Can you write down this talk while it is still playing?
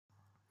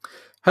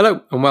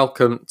Hello and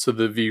welcome to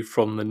the View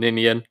from the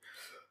Ninian.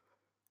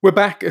 We're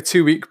back, a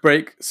 2 week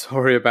break.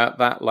 Sorry about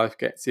that, life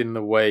gets in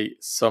the way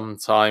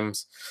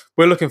sometimes.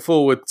 We're looking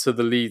forward to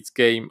the Leeds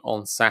game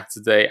on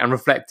Saturday and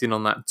reflecting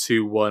on that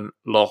 2-1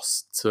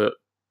 loss to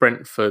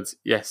Brentford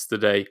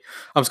yesterday.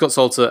 I'm Scott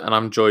Salter and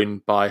I'm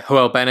joined by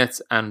Joel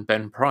Bennett and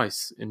Ben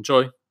Price.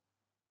 Enjoy.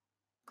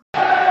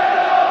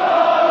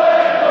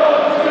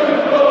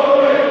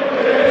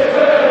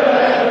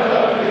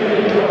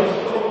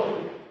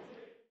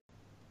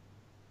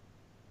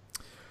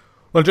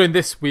 Well, joined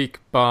this week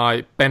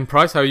by Ben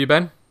Price. How are you,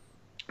 Ben?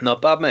 Not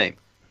bad, mate.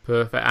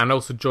 Perfect. And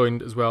also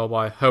joined as well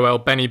by Joel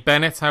Benny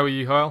Bennett. How are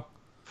you, Joel?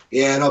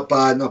 Yeah, not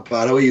bad, not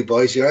bad. How are you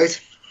boys? You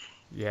right?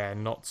 Yeah,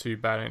 not too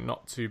bad,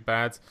 not too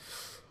bad.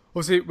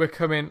 Obviously, we're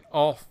coming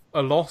off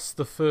a loss,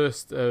 the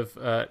first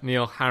of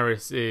Neil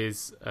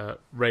Harris's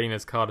reign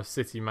as Cardiff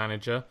City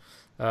manager.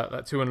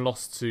 That 2-1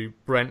 loss to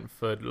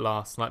Brentford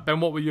last night.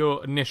 Ben, what were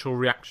your initial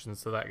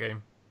reactions to that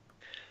game?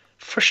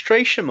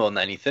 Frustration more than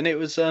anything. It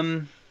was,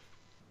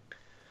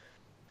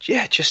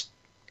 just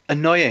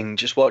annoying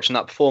just watching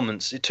that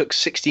performance. It took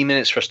 60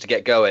 minutes for us to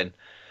get going.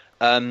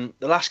 The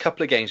last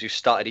couple of games we've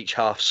started each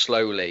half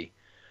slowly,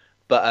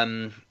 but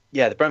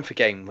the Brentford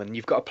game, when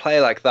you've got a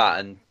player like that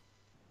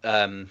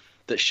and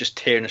that's just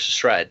tearing us to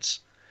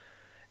shreds,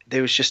 it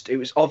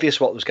was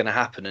obvious what was going to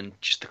happen, and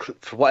just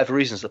for whatever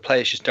reasons the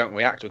players just don't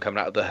react when coming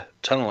out of the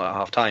tunnel at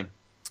half time.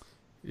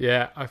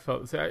 Yeah,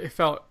 it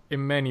felt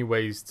in many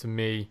ways to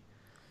me,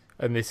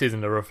 and this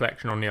isn't a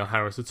reflection on Neil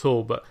Harris at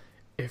all, but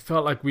it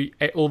felt like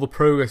all the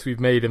progress we've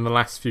made in the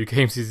last few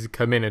games since he's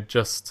come in had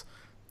just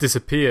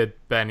disappeared,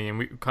 Benny, and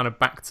we kind of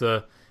back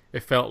to,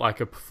 it felt like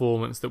a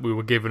performance that we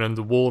were given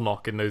under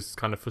Warnock in those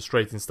kind of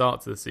frustrating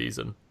starts of the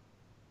season.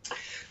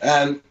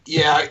 I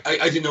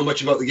didn't know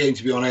much about the game,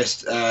 to be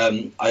honest.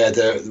 I had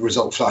the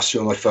result flash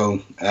through on my phone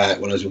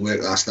when I was at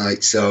work last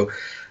night, so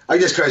I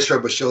just kind of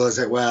shrugged my shoulders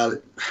like, well,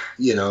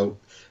 you know,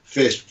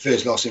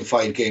 first loss in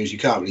 5 games, you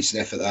can't really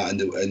sniff at that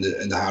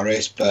under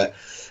Harris, but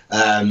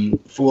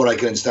for what I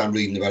can understand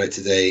reading about it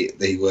today,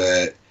 they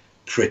were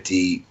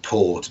pretty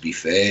poor, to be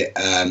fair.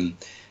 And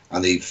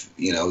they've,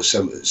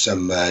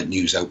 some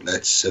news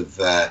outlets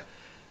have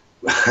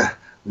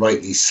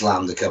rightly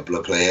slammed a couple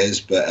of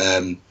players, but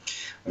I'm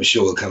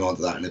sure we'll come on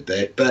to that in a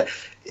bit. But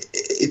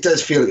it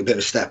does feel like a bit of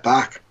a step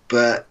back,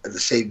 but at the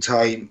same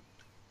time,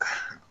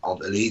 on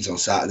the Leeds on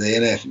Saturday,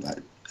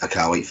 innit? I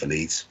can't wait for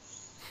Leeds.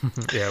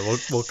 Yeah,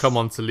 we'll come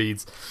on to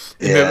Leeds.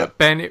 Yeah.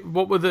 Ben,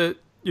 what were the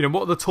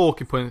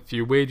talking points for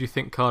you? Where do you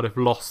think Cardiff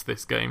lost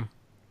this game?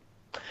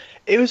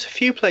 It was a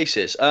few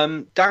places.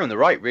 Down the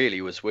right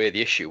really was where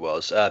the issue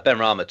was.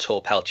 Benrahma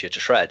tore Peltier to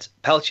shreds.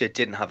 Peltier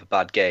didn't have a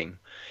bad game.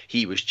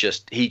 He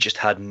just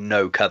had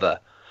no cover.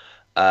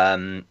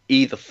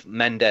 Either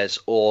Mendes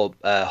or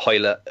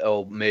Hoyle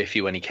or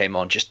Murphy, when he came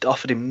on, just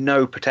offered him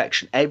no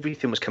protection.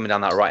 Everything was coming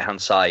down that right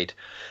hand side.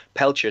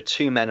 Peltier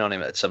 2 men on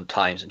him at some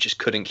times and just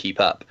couldn't keep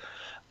up.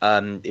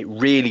 It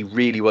really,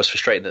 really was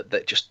frustrating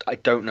that just, I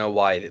don't know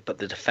why, but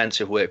the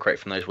defensive work rate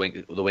from the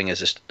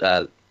wingers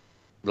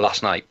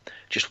last night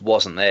just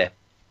wasn't there.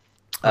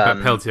 I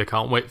bet Peltier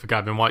can't wait for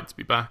Gavin White to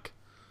be back.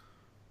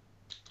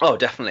 Oh,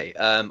 definitely.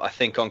 I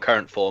think on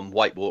current form,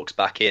 White walks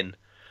back in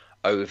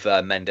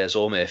over Mendes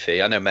or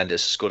Murphy. I know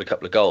Mendes scored a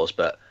couple of goals,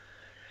 but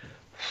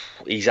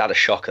he's had a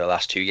shocker the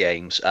last 2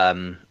 games.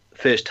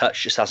 First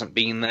touch just hasn't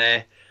been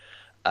there.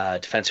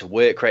 Defensive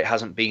work rate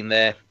hasn't been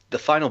there. The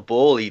final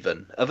ball,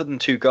 even other than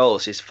 2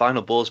 goals, his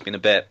final ball's been a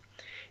bit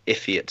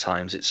iffy at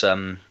times. It's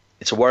a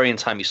worrying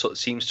time. He sort of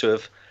seems to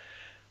have,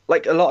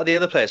 like a lot of the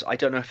other players, I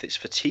don't know if it's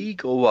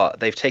fatigue or what,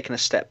 they've taken a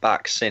step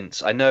back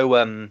since. I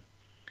know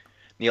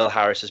Neil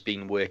Harris has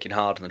been working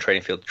hard on the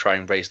training field to try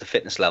and raise the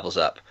fitness levels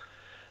up,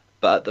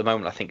 but at the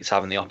moment I think it's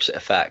having the opposite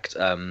effect.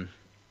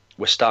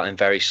 We're starting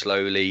very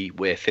slowly.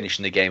 We're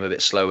finishing the game a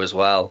bit slow as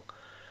well.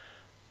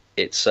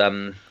 It's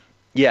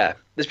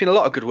there's been a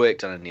lot of good work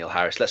done in Neil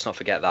Harris. Let's not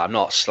forget that. I'm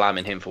not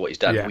slamming him for what he's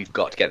done. Yeah. We've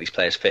got to get these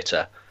players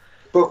fitter.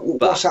 But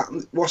what's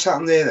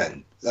happened there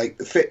then? Like,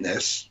 the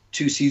fitness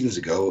 2 seasons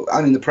ago,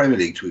 and in the Premier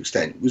League to an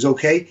extent, was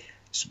okay.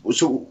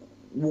 So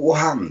what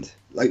happened?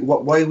 Like,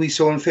 why are we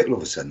so unfit all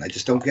of a sudden? I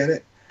just don't get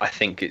it. I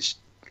think it's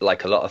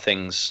like a lot of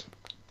things.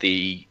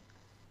 The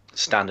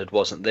standard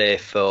wasn't there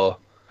for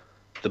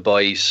the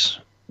boys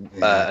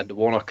and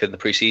Warnock in the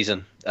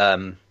pre-season.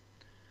 I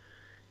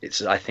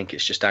think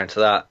it's just down to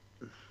that.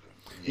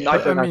 Yeah, I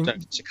don't know if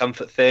it's a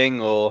comfort thing,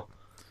 or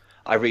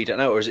I really don't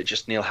know, or is it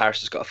just Neil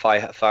Harris has got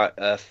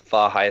a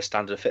far higher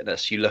standard of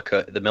fitness? You look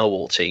at the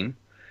Millwall team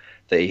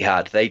that he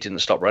had; they didn't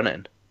stop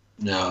running.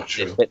 No,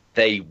 true.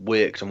 They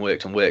worked and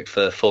worked and worked for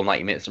the full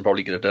 90 minutes, and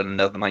probably could have done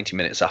another 90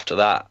 minutes after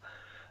that.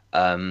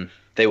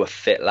 They were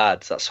fit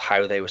lads. That's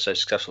how they were so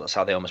successful. That's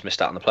how they almost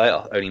missed out on the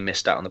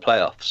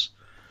playoffs.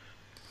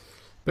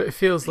 But it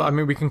feels like,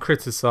 we can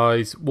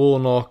criticise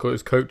Warnock or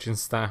his coaching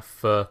staff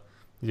for,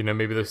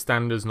 maybe those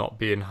standards not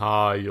being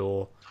high,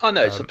 or... Oh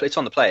no, it's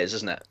on the players,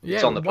 isn't it? Yeah,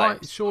 it's on the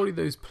players. Surely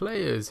those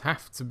players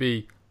have to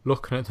be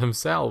looking at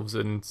themselves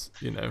and,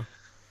 their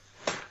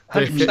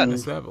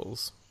fitness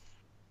levels.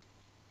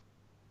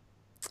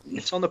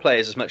 it's on the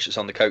players as much as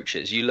on the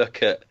coaches. You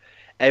look at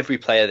every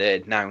player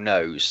there now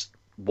knows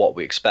what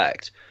we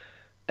expect,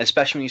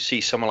 especially when you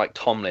see someone like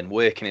Tomlin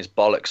working his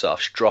bollocks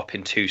off,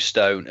 dropping 2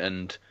 stone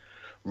and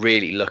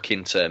really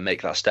looking to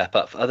make that step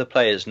up. For other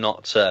players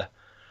not to,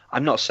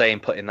 I'm not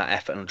saying put in that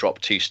effort and drop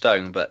 2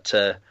 stone, but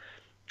to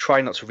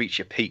try not to reach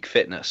your peak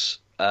fitness,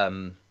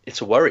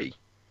 it's a worry.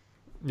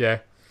 Yeah,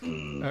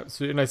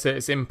 absolutely. And I say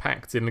it's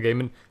impacting the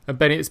game. And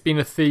Ben, it's been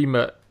a theme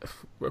at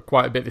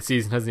quite a bit this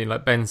season, hasn't it?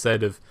 Like Ben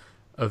said,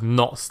 of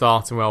not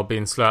starting well,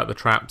 being slow at the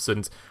traps.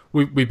 And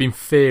we've been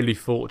fairly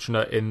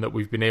fortunate in that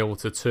we've been able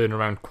to turn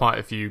around quite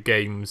a few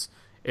games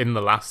in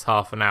the last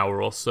half an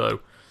hour or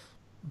so.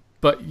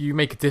 But you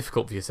make it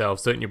difficult for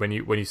yourselves, don't you, when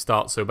you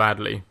start so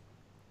badly?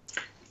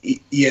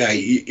 Yeah,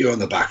 you're on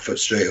the back foot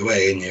straight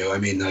away, and I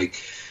mean, like,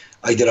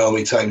 I don't know how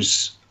many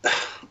times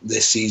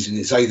this season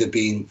it's either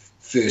been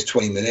first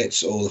 20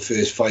 minutes or the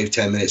first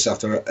 5-10 minutes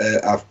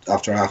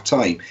after half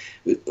time.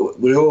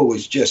 We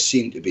always just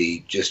seem to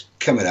be just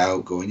coming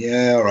out, going,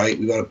 yeah, all right,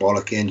 we got a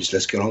bollock in, just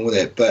let's get on with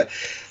it. But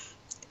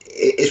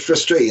it's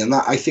frustrating, and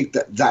I think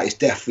that is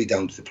definitely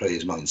down to the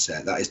players'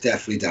 mindset. That is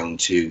definitely down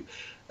to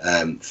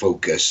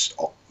focus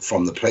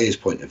from the players'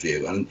 point of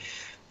view, and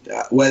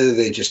whether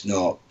they're just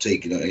not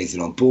taking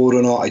anything on board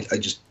or not,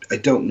 I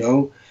don't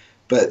know.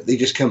 But they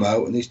just come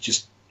out, and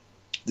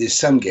there's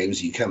some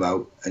games you come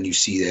out and you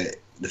see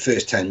the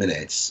first 10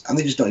 minutes, and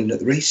they just don't even know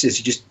the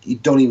races. You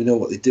don't even know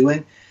what they're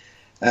doing,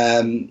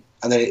 and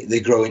then they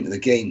grow into the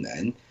game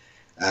then.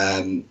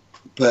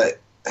 But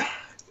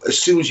as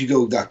soon as you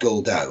go that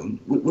goal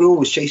down, we're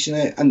always chasing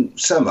it, and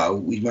somehow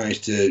we've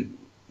managed to,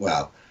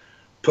 well,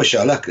 push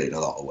our luck in a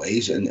lot of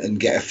ways and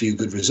get a few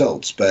good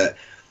results. But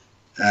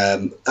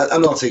I'm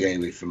not taking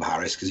anything from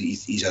Harris, because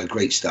he's had a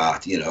great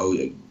start,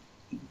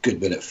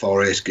 good win at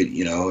Forest, good,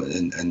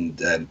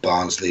 and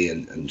Barnsley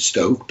and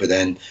Stoke. But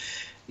then,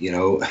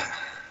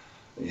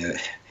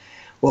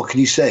 what can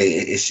you say?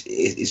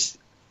 It's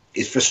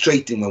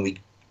frustrating when we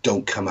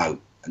don't come out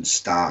and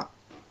start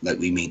like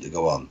we mean to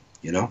go on,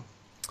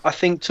 I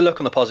think, to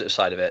look on the positive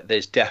side of it,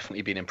 there's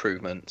definitely been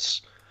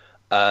improvements.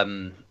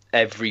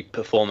 Every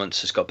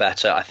performance has got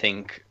better. I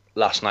think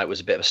last night was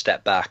a bit of a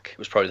step back. It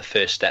was probably the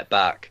first step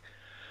back.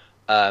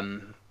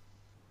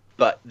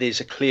 But there's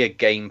a clear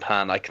game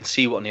plan. I can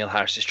see what Neil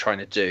Harris is trying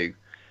to do,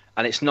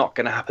 and it's not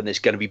going to happen. There's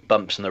going to be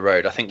bumps in the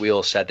road. I think we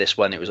all said this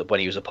when he was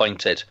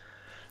appointed.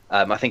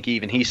 I think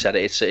even he said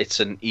it. It's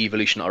an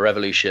evolution, not a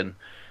revolution.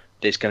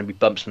 There's going to be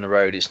bumps in the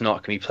road. It's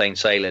not going to be plain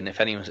sailing. If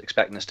anyone's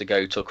expecting us to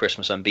go till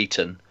Christmas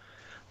unbeaten,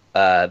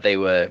 they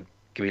were going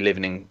to be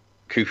living in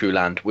cuckoo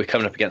land. We're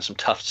coming up against some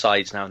tough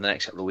sides now in the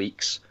next couple of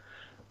weeks,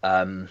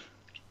 and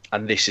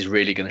this is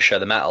really going to show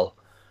the mettle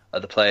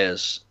of the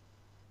players.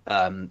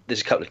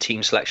 There's a couple of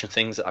team selection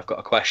things that I've got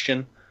a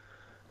question,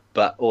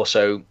 but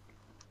also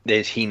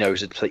he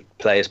knows the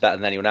players better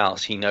than anyone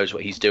else. He knows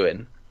what he's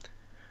doing.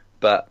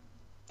 But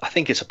I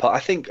think I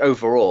think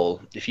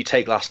overall, if you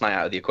take last night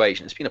out of the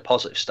equation, it's been a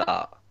positive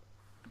start.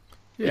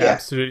 Yeah,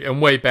 absolutely,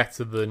 and way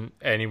better than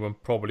anyone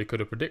probably could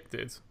have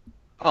predicted.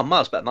 Oh,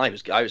 miles better than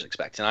I was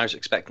expecting. I was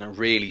expecting a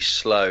really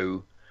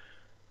slow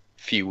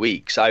few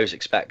weeks. I was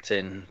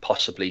expecting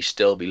possibly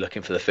still be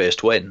looking for the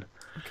first win.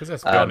 Because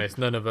let's be honest,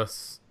 none of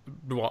us,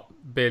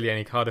 barely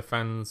any Cardiff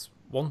fans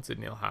wanted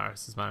Neil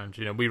Harris as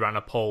manager. We ran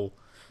a poll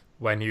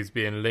when he was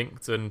being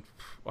linked, and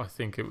I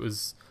think it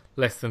was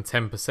less than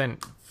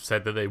 10%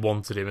 said that they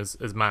wanted him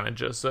as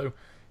manager. So,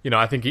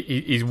 I think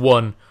he's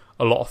won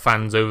a lot of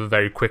fans over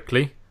very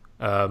quickly.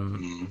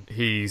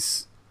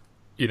 He's,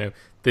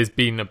 there's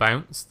been a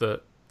bounce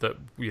that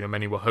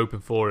many were hoping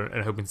for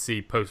and hoping to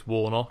see post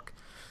Warnock.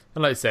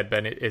 And like I said,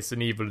 Ben, it's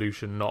an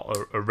evolution, not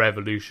a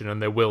revolution,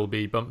 and there will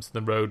be bumps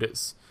in the road.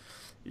 It's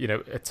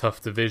a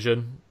tough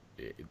division.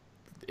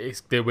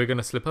 We're going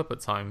to slip up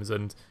at times,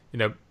 and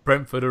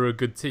Brentford are a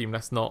good team.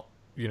 Let's not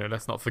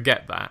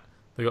forget that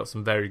they got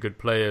some very good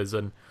players,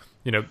 and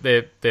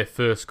their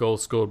first goal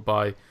scored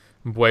by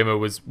Mbeumo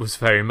was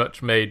very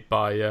much made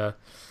by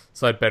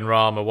Said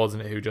Benrahma,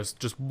 wasn't it? Who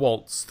just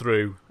waltzed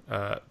through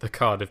the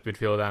Cardiff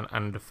midfield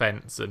and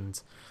defence, and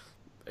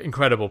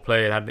incredible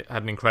player, had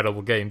an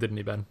incredible game, didn't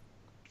he, Ben?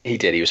 He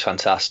did. He was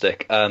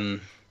fantastic.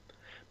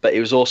 But it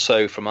was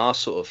also, from our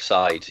sort of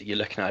side, you're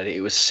looking at it,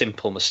 it was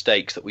simple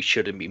mistakes that we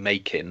shouldn't be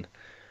making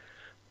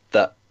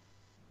that,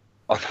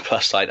 on the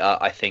plus side,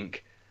 I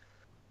think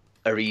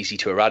are easy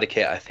to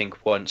eradicate. I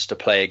think once the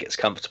player gets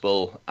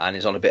comfortable and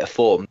is on a bit of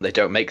form, they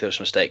don't make those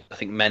mistakes. I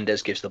think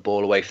Mendes gives the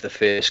ball away for the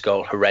first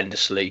goal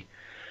horrendously.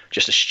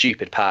 Just a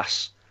stupid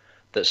pass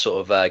that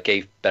sort of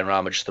gave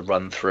Benrahma just the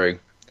run through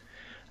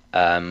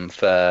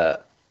for...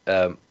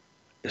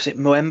 is it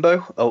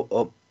Moembo?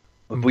 Or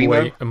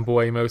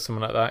Mbeumo,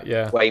 something like that,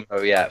 yeah.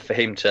 Mbeumo, yeah, for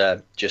him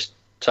to just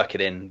tuck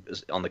it in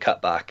on the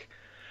cutback.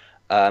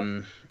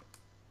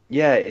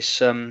 It's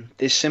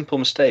there's simple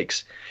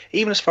mistakes.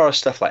 Even as far as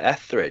stuff like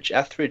Etheridge.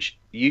 Etheridge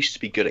used to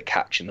be good at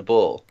catching the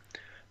ball.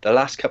 The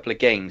last couple of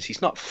games,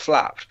 he's not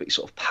flapped, but he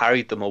sort of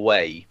parried them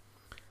away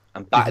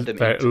and batted them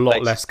into a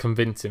lot less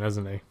convincing,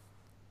 hasn't he?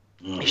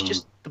 It's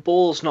just the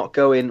ball's not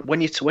going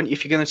if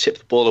you're going to tip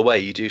the ball away,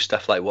 you do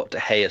stuff like what De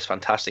Gea is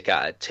fantastic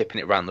at, tipping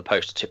it around the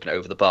post, or tipping it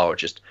over the bar, or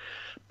just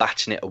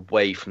batting it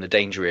away from the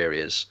danger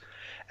areas.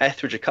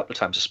 Etheridge a couple of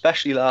times,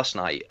 especially last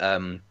night,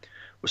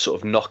 was sort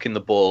of knocking the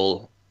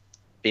ball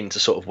into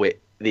sort of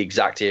the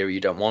exact area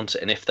you don't want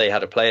it. And if they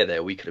had a player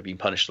there, we could have been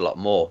punished a lot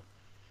more.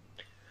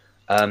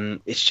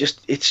 It's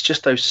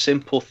just those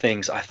simple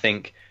things. I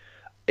think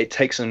it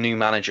takes a new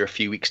manager a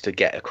few weeks to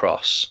get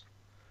across.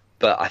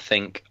 But I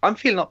think I'm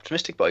feeling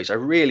optimistic, boys. I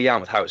really am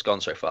with how it's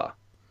gone so far.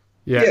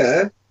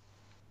 Yeah.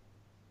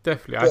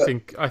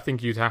 Definitely. But I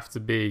think you'd have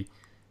to be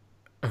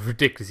a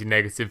ridiculously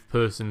negative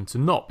person to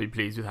not be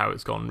pleased with how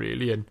it's gone,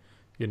 really. And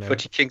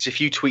Footy Kings,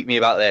 if you tweet me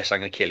about this, I'm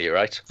going to kill you,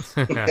 right?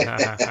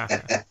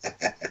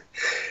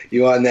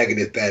 You are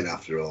negative, Ben,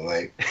 after all,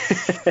 mate.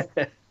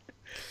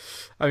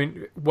 I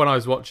mean, when I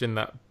was watching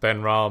that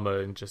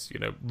Benrahma and just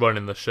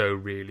running the show,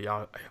 really,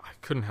 I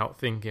couldn't help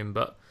thinking,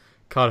 but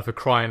Cardiff are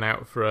crying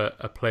out for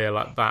a player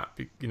like that.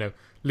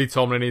 Lee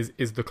Tomlin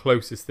is the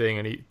closest thing,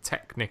 and he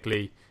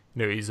technically,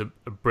 he's a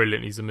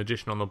brilliant, he's a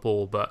magician on the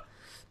ball, but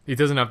he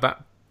doesn't have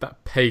that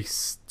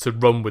pace to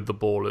run with the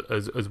ball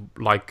as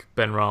like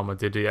Benrahma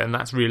did here, and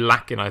that's really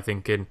lacking, I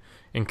think, in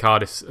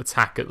Cardiff's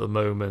attack at the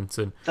moment.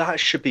 And that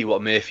should be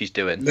what Murphy's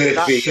doing.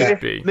 Murphy's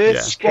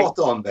spot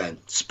on, Ben.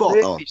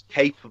 Murphy's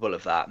capable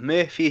of that.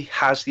 Murphy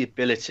has the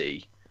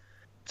ability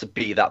to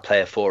be that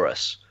player for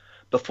us.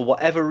 But for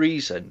whatever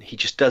reason, he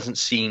just doesn't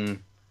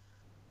seem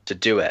to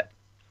do it.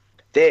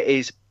 There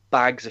is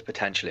bags of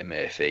potential in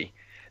Murphy.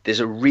 There's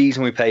a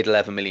reason we paid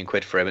 11 million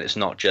quid for him, and it's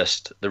not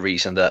just the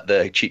reason that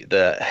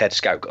the head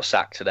scout got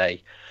sacked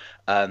today.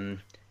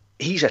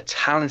 He's a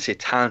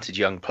talented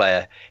young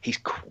player. He's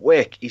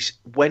quick.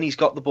 When he's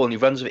got the ball and he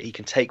runs with it, he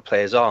can take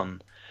players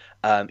on.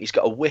 He's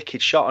got a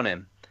wicked shot on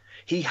him.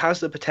 He has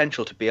the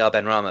potential to be our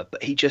Benrahma,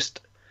 but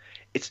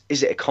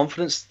is it a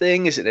confidence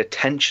thing? Is it an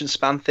attention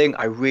span thing?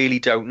 I really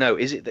don't know.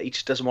 Is it that he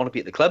just doesn't want to be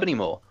at the club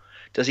anymore?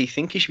 Does he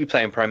think he should be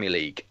playing Premier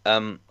League?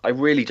 I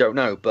really don't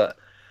know, but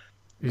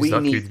he's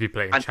lucky to be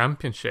playing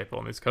Championship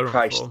on his current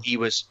form. He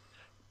was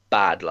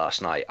bad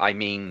last night. I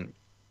mean,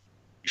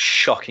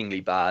 shockingly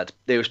bad.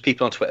 There was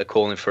people on Twitter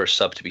calling for a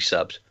sub to be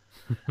subbed,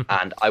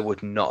 and I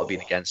would not have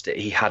been against it.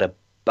 He had a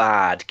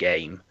bad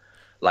game.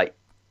 Like,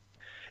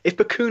 if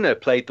Bacuna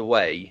played the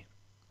way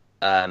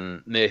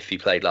Murphy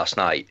played last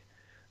night,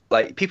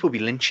 like, people would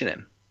be lynching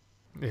him.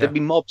 Yeah. There'd be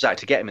mobs out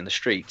to get him in the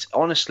streets.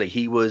 Honestly,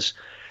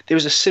 there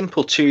was a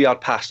simple 2-yard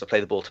pass to play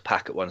the ball to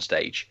Pack at one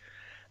stage.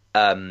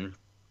 And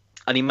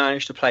he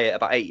managed to play it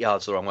about 8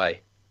 yards the wrong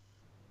way.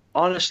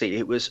 Honestly,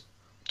 it was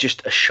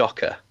just a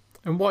shocker.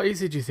 And what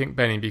is it, do you think,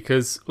 Benny?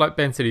 Because, like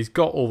Ben said, he's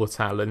got all the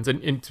talent.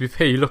 And to be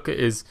fair, you look at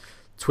his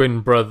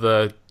twin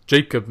brother,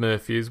 Jacob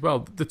Murphy, as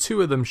well. The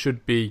two of them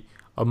should be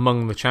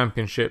among the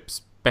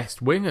Championship's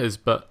best wingers,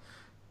 but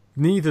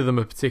neither of them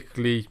are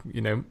particularly,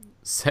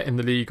 setting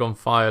the league on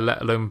fire,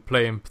 let alone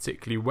playing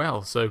particularly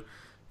well. So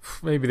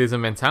maybe there's a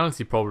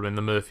mentality problem in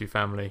the Murphy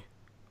family.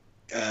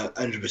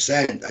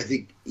 100%. I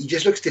think he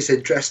just looks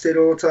disinterested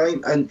all the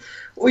time, and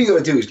all you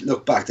got to do is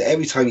look back to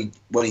every time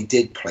when he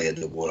did play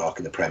under Warnock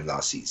in the Prem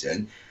last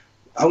season.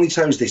 How many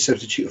times they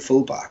substitute a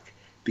fullback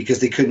because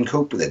they couldn't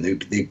cope with it?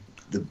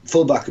 The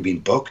fullback had been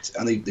booked,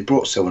 and they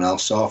brought someone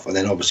else off, and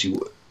then obviously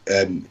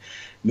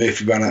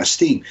Murphy ran out of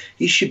steam.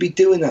 He should be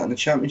doing that in the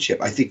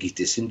Championship. I think he's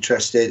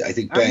disinterested. I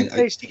think Ben.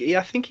 I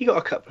think he got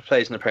a couple of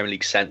players in the Premier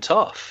League sent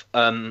off.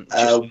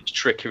 Just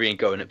trickery and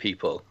going at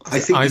people.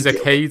 I think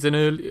Isaac Hayden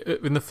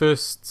in the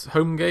first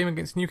home game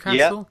against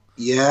Newcastle.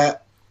 Yeah.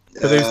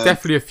 But there's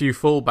definitely a few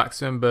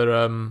fullbacks.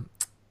 Remember,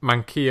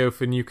 Manquillo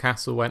for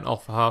Newcastle went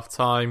off at half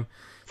time.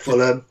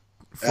 Fulham.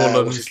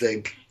 What's his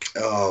name?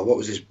 Oh, what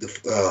was his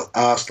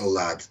Arsenal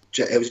lad?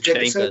 It was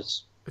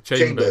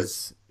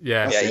Chambers.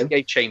 Yeah, he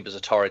gave Chambers a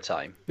torrid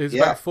time. There's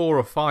about 4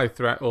 or 5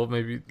 throughout, or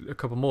maybe a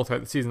couple more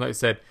throughout the season. Like I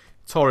said,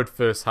 torrid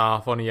first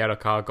half. On a yellow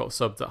card, got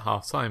subbed at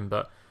half time,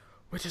 but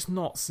we're just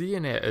not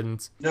seeing it.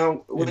 And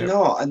no, we're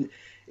not. And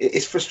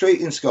it's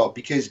frustrating, Scott,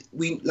 because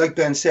we, like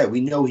Ben said,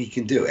 we know he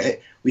can do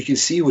it. We can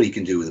see what he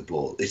can do with the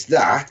ball. It's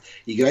that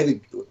he can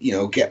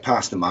either get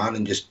past the man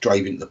and just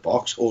drive into the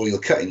box, or he'll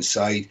cut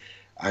inside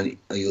and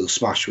he'll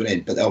smash one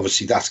in. But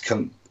obviously,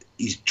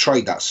 he's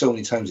tried that so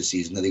many times this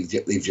season that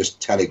they've just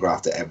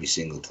telegraphed it every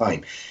single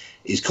time.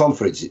 His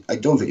confidence, I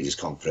don't think it's his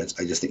confidence.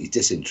 I just think he's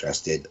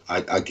disinterested.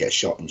 I'd get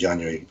shot in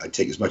January. I'd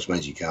take as much money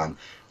as you can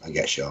and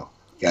get shot.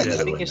 Get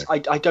another winner.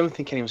 I don't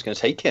think anyone's going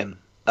to take him.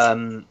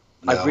 No.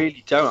 I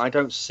really don't. I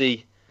don't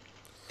see...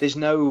 There's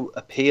no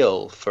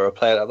appeal for a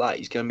player like that.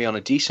 He's going to be on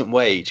a decent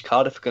wage.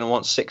 Cardiff are going to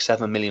want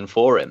 6-7 million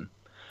for him.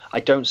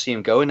 I don't see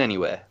him going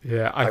anywhere.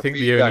 Yeah, I think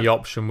really the only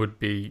option would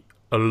be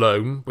a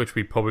loan, which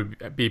we'd probably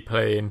be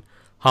playing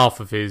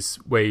half of his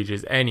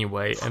wages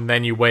anyway, and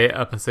then you weigh it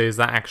up and say, is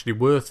that actually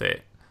worth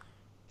it?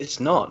 It's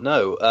not,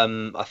 no.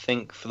 I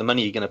think for the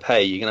money you're going to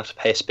pay, you're going to have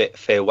to pay a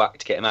fair whack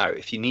to get him out.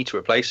 If you need to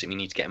replace him, you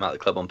need to get him out of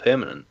the club on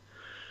permanent,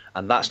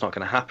 and that's not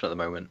going to happen at the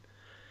moment.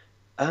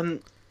 I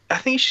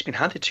think he's just been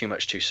handed too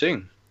much too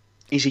soon.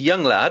 He's a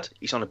young lad,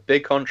 he's on a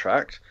big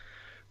contract,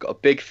 got a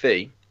big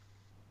fee,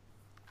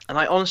 And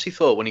I honestly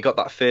thought when he got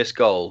that first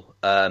goal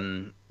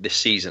this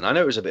season, I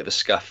know it was a bit of a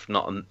scuff,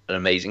 not an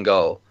amazing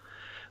goal,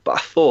 but I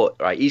thought,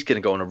 right, he's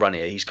going to go on a run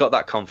here. He's got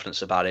that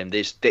confidence about him.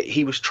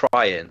 He was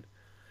trying,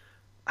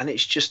 and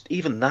it's just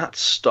even that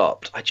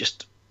stopped.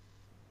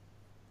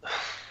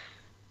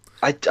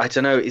 I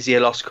don't know. Is he a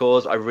lost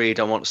cause? I really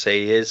don't want to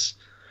say he is.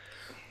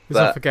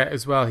 Let's not forget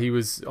as well, he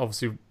was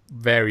obviously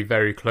very,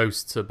 very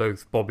close to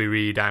both Bobby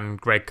Reid and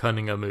Greg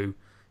Cunningham, who,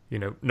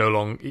 no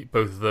longer,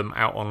 both of them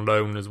out on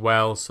loan as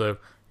well. So,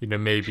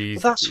 maybe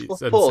that's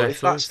football. Unsettled.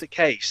 If that's the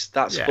case,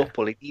 that's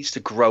football. He needs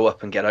to grow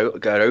up and get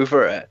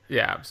over it.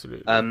 Yeah,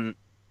 absolutely.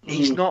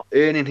 He's not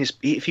earning his.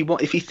 If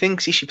he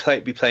thinks he should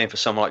be playing for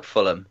someone like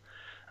Fulham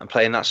and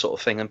playing that sort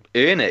of thing and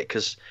earn it,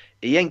 because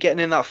he ain't getting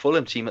in that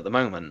Fulham team at the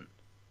moment.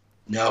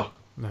 No.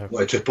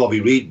 Well, it took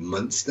Bobby Reid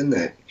months, didn't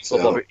it? So,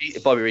 well,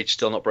 Bobby Reid's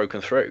still not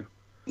broken through.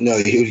 No,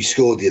 he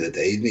scored the other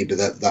day, didn't he?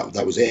 But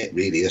that was it,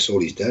 really. That's all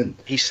he's done.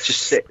 He's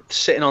just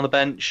sitting on the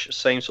bench,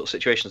 same sort of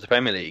situation as the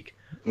Premier League.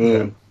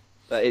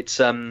 But it's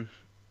enough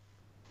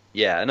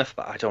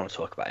about. I don't want to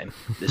talk about him.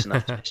 There's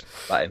enough to talk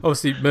about him.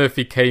 Obviously,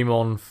 Murphy came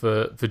on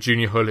for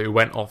Junior Hoilett, who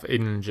went off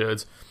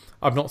injured.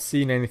 I've not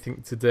seen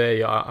anything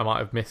today. I might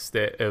have missed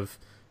it of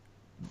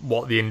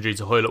what the injury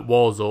to Hoilett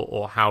was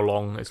or how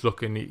long it's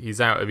looking he's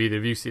out. Have either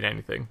of you seen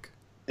anything?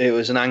 It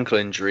was an ankle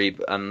injury,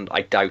 and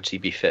I doubt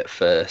he'd be fit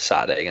for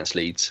Saturday against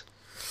Leeds.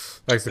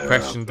 That's the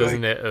question,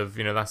 doesn't it? Of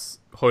that's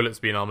Hoylett's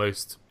been our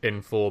most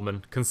in form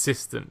and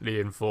consistently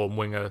in form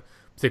winger,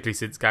 particularly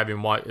since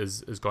Gavin White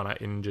has gone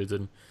out injured,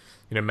 and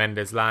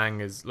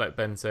Mendez-Laing, is like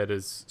Ben said,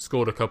 has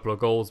scored a couple of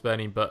goals,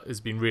 Benny, but has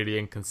been really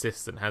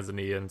inconsistent, hasn't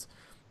he? And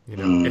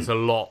it's a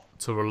lot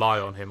to rely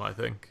on him, I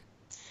think.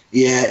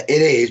 Yeah,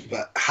 it is,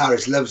 but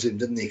Harris loves him,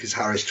 doesn't he? Because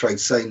Harris tried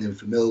signing him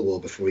for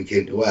Millwall before he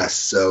came to us.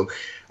 So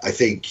I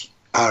think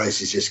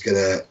Harris is just going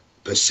to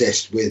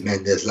persist with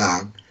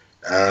Mendez-Laing,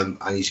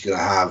 and he's going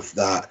to have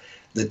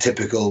the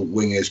typical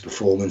winger's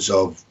performance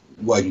of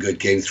one good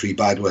game, three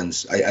bad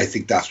ones. I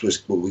think that's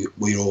what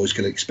we're always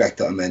going to expect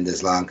out of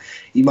Mendez-Laing.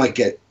 He might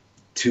get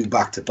two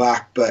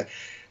back-to-back, but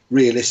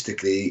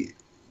realistically,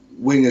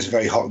 wingers are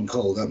very hot and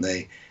cold, aren't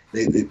they?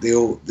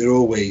 They're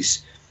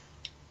always...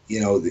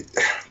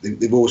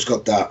 they've always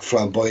got that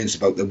flamboyance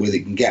about them where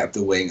they can get up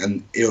the wing,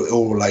 and it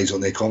all relies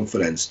on their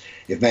confidence.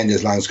 If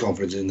Mendez-Laing's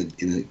confidence in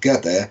the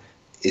gutter,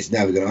 it's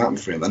never going to happen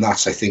for him, and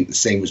that's, I think, the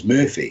same as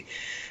Murphy.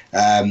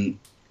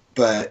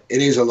 But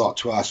it is a lot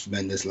to ask for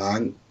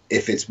Mendez-Laing.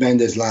 If it's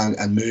Mendez-Laing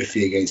and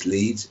Murphy against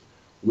Leeds,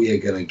 we are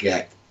going to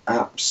get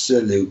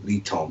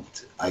absolutely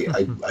tonked.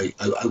 I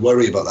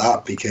worry about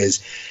that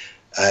because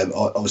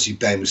obviously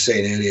Ben was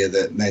saying earlier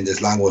that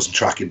Mendez-Laing wasn't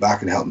tracking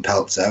back and helping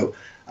Peltz out,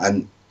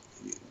 and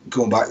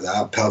going back to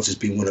that, Peltz has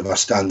been one of our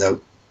standout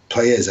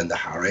players under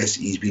Harris.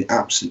 He's been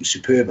absolutely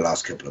superb the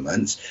last couple of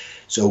months.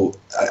 So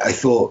I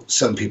thought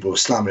some people were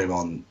slamming him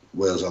on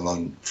Wales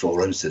Online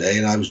forums today,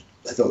 and I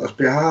thought that's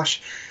pretty harsh.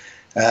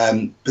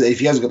 But if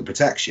he hasn't got the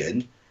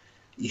protection,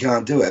 you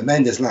can't do it.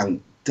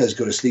 Mendez-Laing does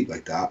go to sleep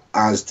like that,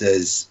 as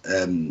does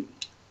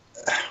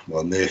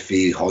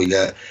Murphy,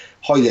 Hoilett.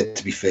 Hoilett,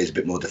 to be fair, is a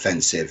bit more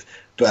defensive,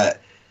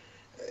 but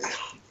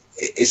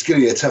it's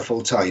going to be a tough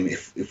old time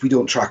if we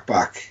don't track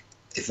back.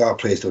 If our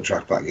players don't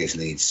track back against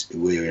Leeds,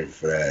 we're in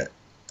for a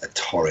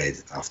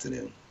torrid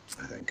afternoon,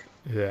 I think.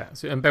 Yeah.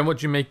 So, and Ben, what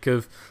do you make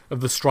of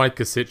the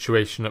striker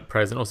situation at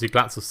present? Obviously,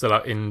 Glatzel's still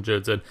out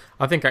injured, and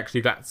I think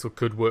actually Glatzel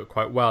could work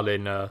quite well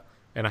in a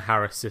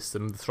Harris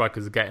system. The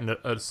strikers are getting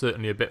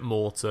certainly a bit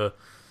more to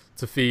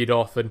feed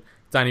off, and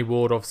Danny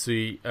Ward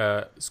obviously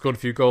scored a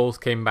few goals,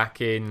 came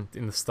back in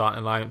the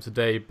starting lineup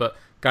today, but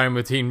Gary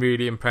Medine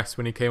really impressed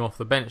when he came off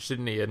the bench,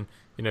 didn't he? And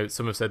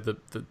some have said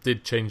that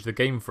did change the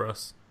game for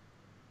us.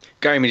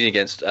 Gary Medine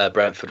against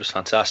Brentford was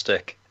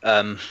fantastic.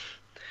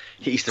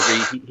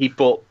 He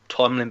brought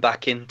Tomlin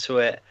back into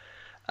it.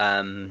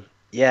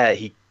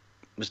 He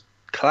was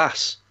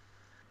class.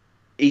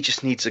 He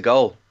just needs a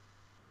goal.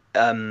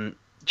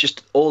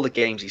 Just all the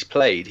games he's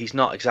played, he's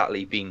not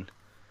exactly been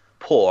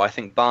poor. I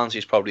think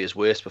Barnsley's probably his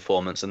worst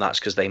performance, and that's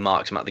because they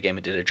marked him at the game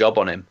and did a job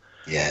on him.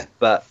 Yeah.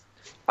 But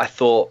I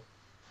thought,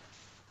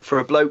 for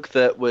a bloke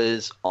that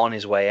was on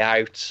his way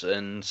out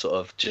and sort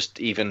of just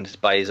even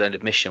by his own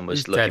admission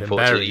was looking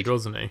forward to leave,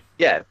 wasn't he?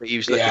 Yeah, but he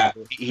was looking. Yeah.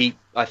 He,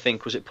 I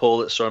think, was it Paul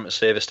that saw him at the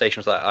service station?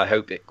 Was like, I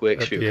hope it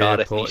works for you,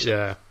 Cardiff.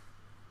 Yeah,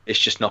 it's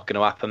just not going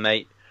to happen,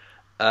 mate.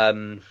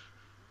 For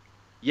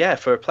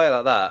a player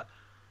like that,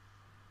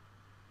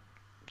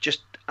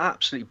 just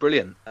absolutely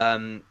brilliant.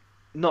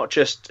 Not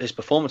just his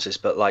performances,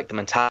 but like the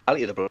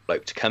mentality of the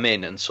bloke to come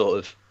in and sort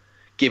of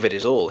give it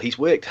his all. He's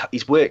worked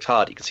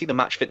hard. You can see the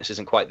match fitness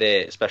isn't quite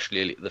there,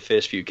 especially the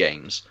first few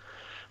games,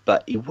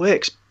 but he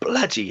works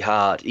bloody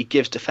hard. He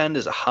gives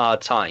defenders a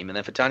hard time, and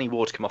then for Danny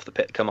Ward to come off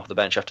the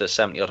bench after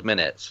 70 odd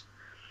minutes,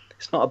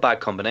 it's not a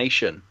bad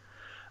combination.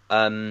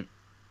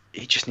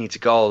 He just needs a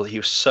goal. He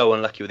was so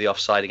unlucky with the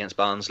offside against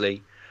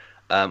Barnsley.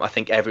 I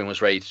think everyone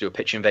was ready to do a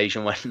pitch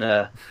invasion when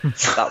that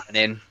went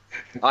in.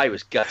 I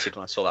was gutted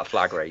when I saw that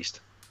flag raised.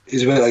 It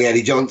was a bit like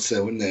Eddie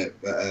Johnson, wouldn't it?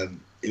 But,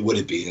 it would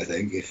have been, I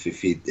think,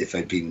 if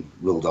I'd been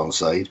ruled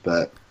onside.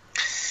 But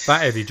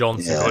That Eddie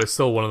Johnson Yeah. goal is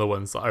still one of the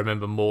ones that I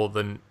remember more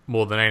than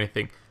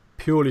anything.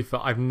 Purely for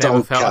I've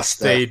never felt a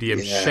Doncaster, stadium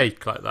yeah.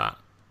 shake like that.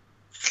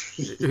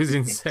 It was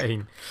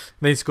insane.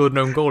 They scored an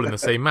own goal in the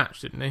same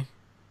match, didn't they?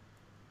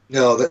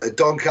 No,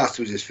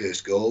 Doncaster was his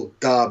first goal.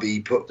 Derby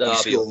he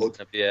scored,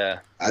 Yeah.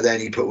 and then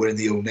he put one in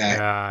the own net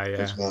Yeah, yeah,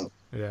 as well.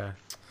 yeah.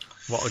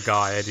 What a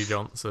guy, Eddie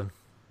Johnson.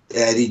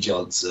 Eddie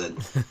Johnson.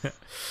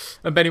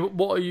 And Benny,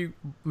 what are you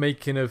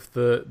making of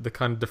the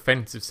kind of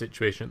defensive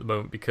situation at the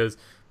moment? Because,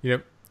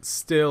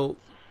 still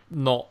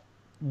not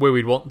where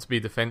we'd want to be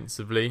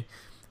defensively.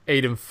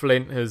 Aidan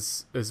Flint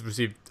has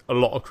received a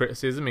lot of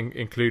criticism,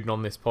 including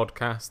on this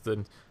podcast,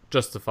 and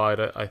justified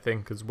it, I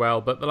think, as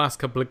well. But the last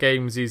couple of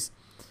games, he's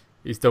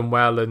done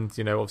well, and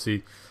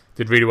obviously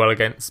did really well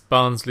against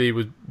Barnsley.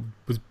 Was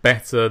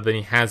better than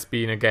he has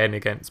been again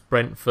against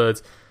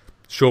Brentford.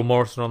 Sean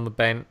Morrison on the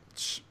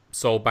bench.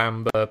 Sol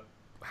Bamba,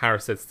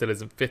 Harris said still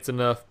isn't fit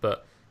enough,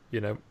 but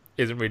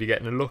isn't really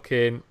getting a look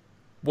in.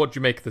 What do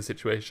you make of the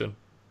situation?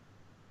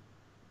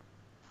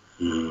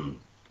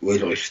 Where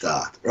do I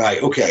start?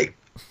 Right, okay.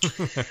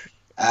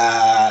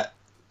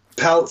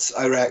 Peltz,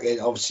 I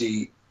reckon,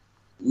 obviously,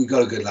 we've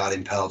got a good lad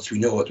in Peltz. We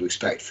know what to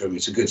expect from him.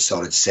 It's a good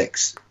solid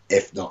 6,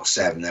 if not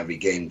 7, every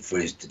game for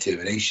his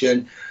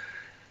determination.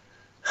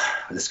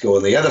 Let's go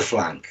on the other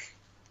flank.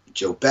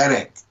 Joe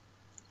Bennett.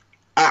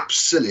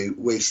 Absolute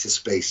waste of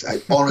space.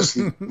 I'd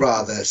honestly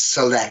rather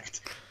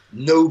select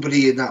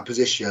nobody in that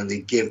position. They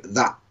give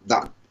that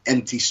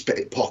empty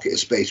pocket of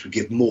space would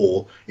give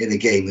more in a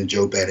game than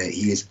Joe Bennett.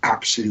 He is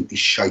absolutely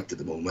shite at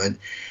the moment.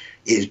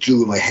 It is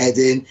drawing my head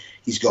in.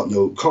 He's got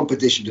no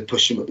competition to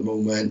push him at the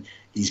moment.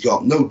 He's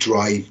got no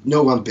drive,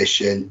 no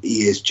ambition.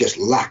 He is just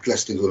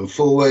lacklustre going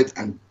forward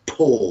and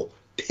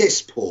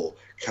piss poor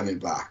coming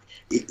back.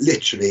 He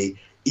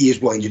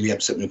is winding me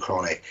up something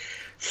chronic.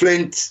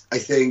 Flint, I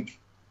think,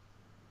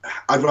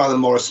 I'd rather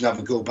Morrison have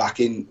a go back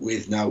in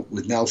with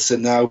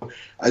Nelson now.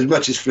 As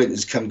much as Flint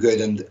has come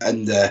good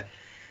under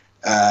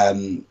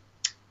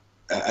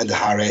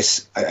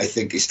Harris, I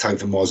think it's time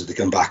for Morrison to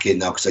come back in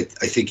now, because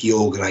I think he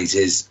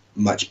organises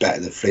much better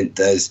than Flint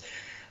does.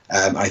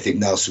 I think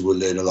Nelson will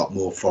learn a lot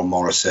more from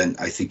Morrison.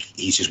 I think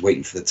he's just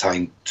waiting for the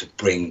time to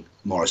bring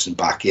Morrison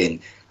back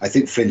in. I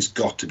think Flint's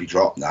got to be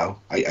dropped now.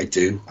 I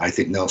do. I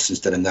think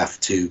Nelson's done enough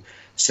to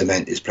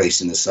cement his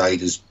place in the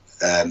side as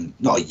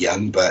not a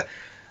young, but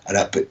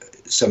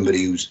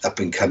somebody who's up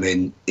and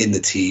coming in the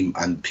team,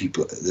 and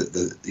people,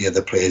 the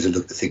other players are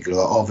thinking a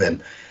lot of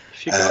him.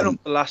 If you're going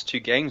off the last 2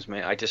 games,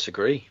 mate, I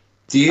disagree.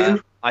 Do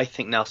you? I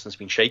think Nelson's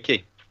been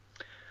shaky.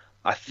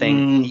 I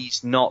think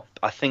he's not.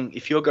 I think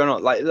if you're going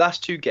on like the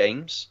last 2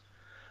 games,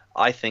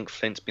 I think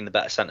Flint's been the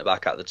better centre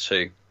back out of the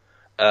 2.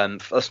 I'm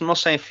not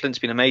saying Flint's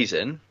been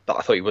amazing, but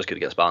I thought he was good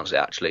against Barnsley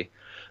actually.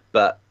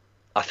 But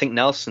I think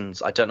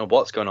Nelson's. I don't know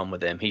what's going on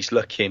with him. He's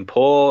looking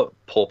poor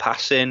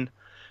passing.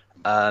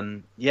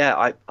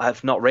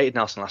 I've not rated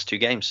Nelson the last 2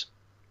 games.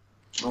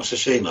 That's a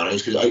shame, man.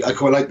 Because I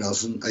quite like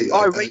Nelson.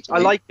 I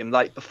like him.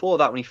 Like before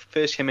that, when he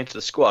first came into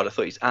the squad, I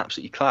thought he's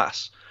absolutely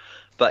class.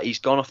 But he's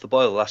gone off the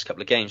boil the last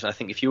couple of games. And I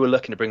think if you were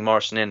looking to bring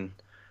Morrison in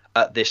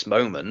at this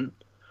moment,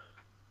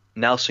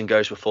 Nelson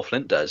goes before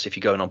Flint does. If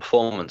you're going on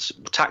performance,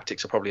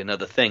 tactics are probably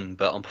another thing,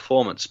 but on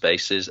performance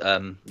basis,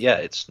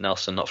 it's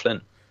Nelson, not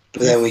Flint.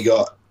 But then we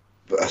got.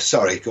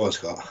 Sorry, go on,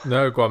 Scott.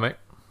 No, go on, mate.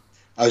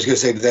 I was going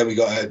to say, but then we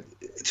got a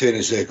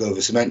turning circle of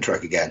a cement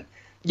truck again.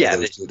 Yeah,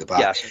 that's what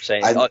I'm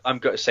saying.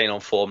 I'm saying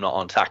on form, not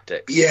on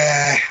tactics.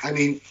 Yeah, I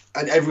mean,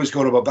 and everyone's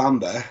going about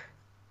Bamba.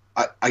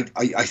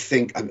 I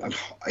think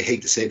I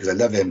hate to say it because I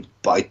love him,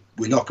 but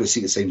we're not going to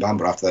see the same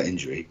Bamba after that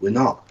injury. We're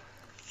not.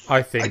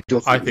 I think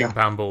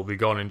Bamba will be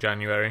gone in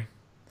January.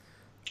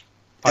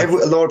 A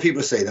lot of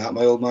people say that.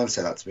 My old man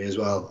said that to me as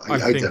well. I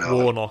think don't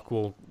know. Warnock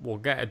will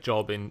get a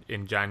job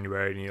in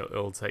January, and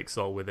he'll take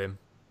Sol with him.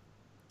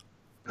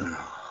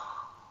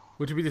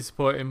 Would you be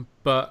disappointing?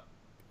 But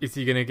is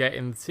he going to get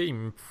in the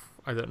team?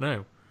 I don't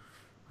know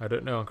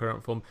on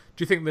current form.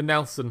 Do you think the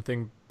Nelson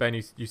thing, Ben,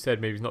 you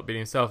said maybe he's not been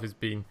himself, his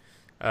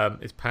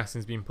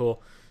passing's been poor.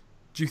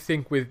 Do you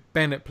think with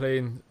Bennett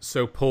playing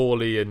so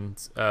poorly and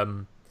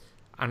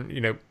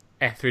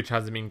Etheridge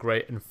hasn't been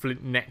great, and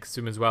Flint next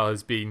to him as well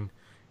has been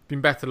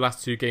better the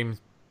last 2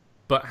 games,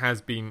 but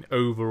has been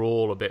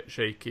overall a bit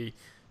shaky?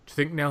 Do you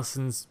think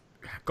Nelson's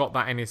got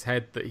that in his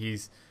head that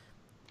he's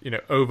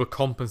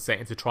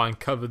overcompensating to try and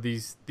cover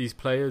these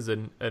players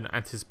and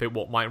anticipate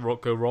what might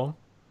go wrong?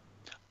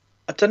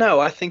 I don't know.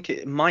 I think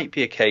it might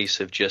be a case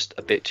of just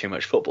a bit too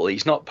much football.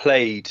 He's not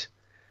played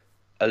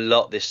a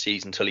lot this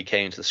season until he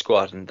came into the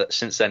squad, and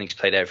since then he's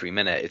played every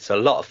minute. It's a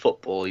lot of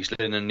football. He's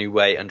learning a new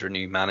way under a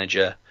new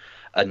manager,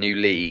 a new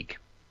league.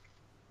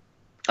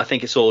 I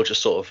think it's all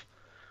just sort of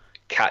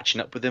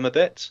catching up with him a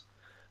bit.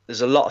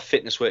 There's a lot of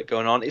fitness work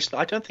going on.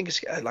 I don't think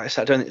it's like I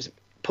said.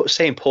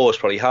 Saying poor is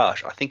probably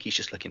harsh. I think he's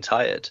just looking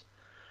tired.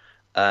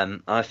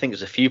 And I think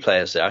there's a few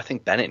players there. I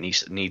think Bennett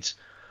needs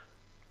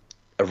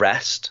a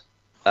rest.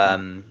 He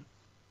has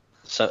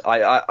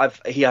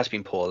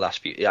been poor the last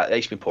few. Yeah,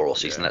 he's been poor all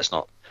season. Yeah.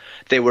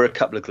 There were a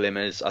couple of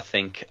glimmers. I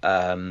think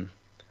was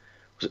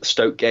was it the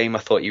Stoke game? I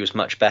thought he was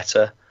much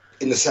better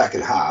in the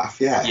second half.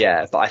 Yeah.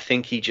 Yeah, but I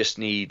think he just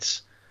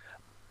needs,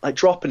 like,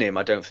 dropping him.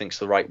 I don't think is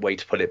the right way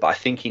to put it, but I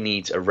think he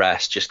needs a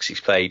rest just because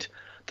he's played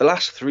the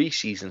last 3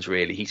 seasons.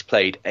 Really, he's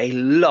played a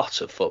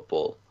lot of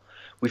football.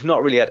 We've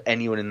not really had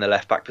anyone in the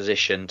left back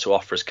position to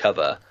offer us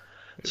cover.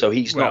 So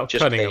he's not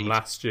just Cunningham played,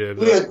 last year.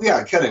 We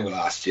had Cunningham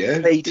last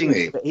year.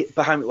 18,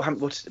 but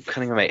what's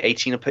Cunningham made?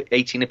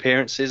 18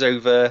 appearances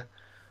over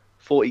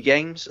 40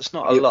 games. It's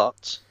not a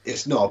lot.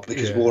 It's not,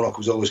 because Warnock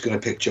was always going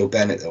to pick Joe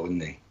Bennett, though,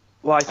 wasn't he?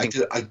 Well,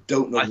 I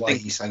don't know why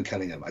he signed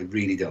Cunningham. I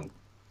really don't.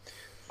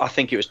 I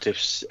think it was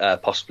to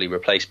possibly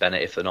replace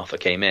Bennett if an offer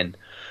came in.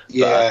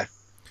 Yeah.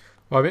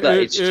 Well, I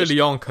mean, early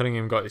on,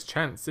 Cunningham got his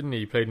chance, didn't he?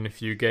 He played in a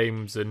few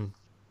games and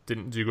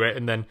didn't do great,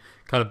 and then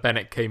kind of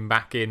Bennett came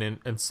back in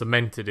and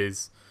cemented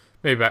his,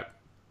 maybe about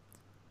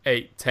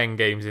 8-10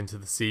 games into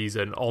the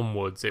season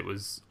onwards, it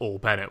was all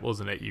Bennett,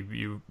 wasn't it?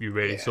 You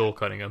really saw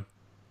Cunningham.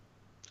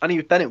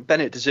 And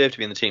Bennett deserved to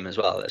be in the team as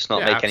well. Let's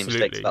not make any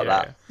mistakes about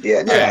that.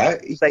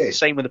 Yeah.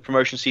 Same with the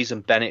promotion season,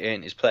 Bennett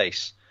earned his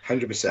place.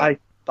 100%.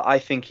 But I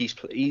think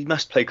he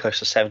must play close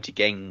to 70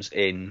 games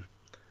in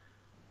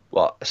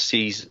a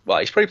season. Well,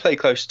 he's probably played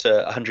close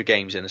to 100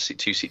 games in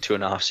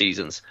 2.5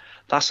 seasons.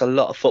 That's a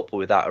lot of football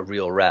without a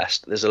real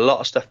rest. There's a lot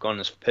of stuff going on in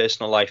his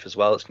personal life as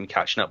well that's been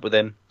catching up with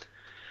him.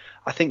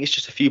 I think it's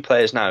just a few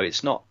players now.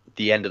 It's not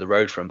the end of the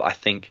road for him, but I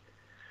think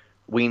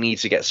we need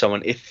to get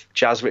someone. If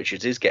Jazz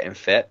Richards is getting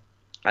fit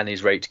and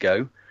is ready to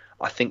go,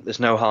 I think there's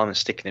no harm in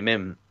sticking him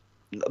in.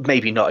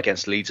 Maybe not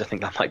against Leeds. I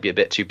think that might be a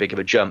bit too big of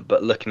a jump,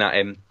 but looking at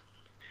him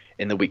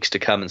in the weeks to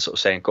come and sort of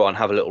saying, go on,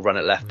 have a little run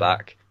at left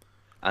back.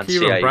 And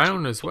Kieran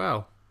Brown as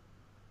well.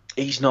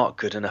 He's not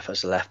good enough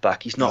as a left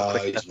back. He's not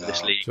quick enough for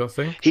this league. Do you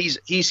think?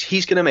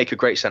 He's going to make a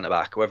great centre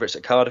back, whether it's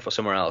at Cardiff or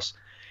somewhere else.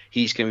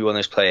 He's going to be one of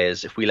those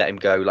players. If we let him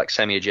go, like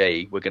Semi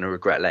Ajayi, we're going to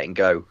regret letting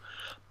go.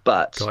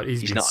 But God,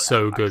 he's been not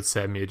so good,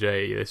 Semi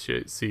Ajayi,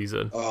 this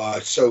season. Oh,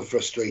 it's so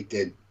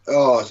frustrating.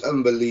 Oh, it's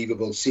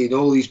unbelievable seeing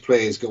all these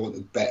players go on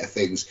to better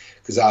things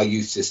because our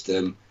youth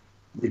system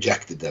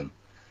rejected them.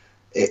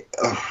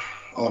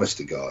 Honest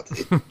to God,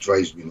 it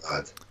drives me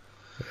mad.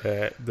 Yeah,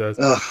 it does.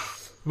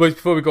 But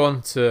before we go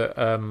on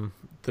to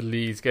the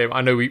Leeds game,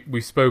 I know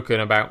we've spoken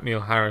about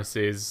Neil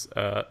Harris's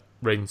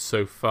reign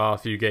so far, a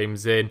few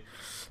games in.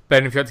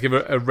 Ben, if you had to give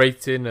a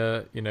rating,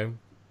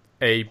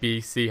 A,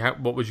 B, C,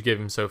 what would you give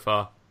him so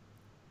far?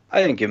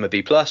 I think give him a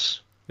B+.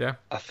 Yeah.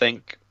 I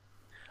think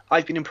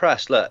I've been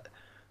impressed. Look,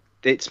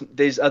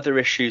 there's other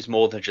issues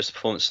more than just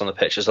performance on the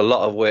pitch. There's a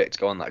lot of work to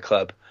go on that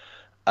club.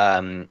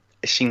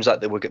 It seems like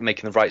they were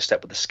making the right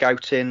step with the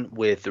scouting,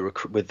 with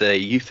the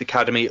youth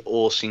academy. It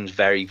all seems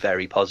very,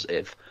 very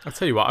positive. I'll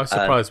tell you what, I was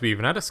surprised we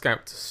even had a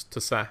scout to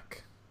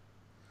sack.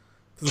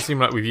 Doesn't seem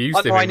like we've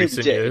used him in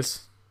recent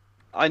years.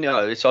 I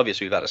know, it's obvious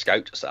we've had a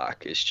scout to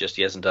sack. It's just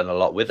he hasn't done a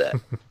lot with it.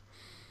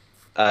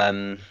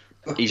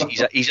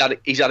 He's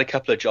had a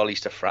couple of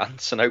jollies to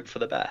France and hope for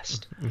the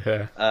best.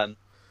 Yeah.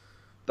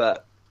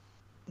 But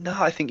no,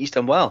 I think he's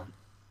done well.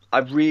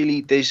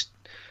 There's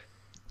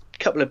a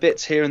couple of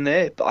bits here and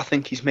there, but I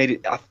think he's made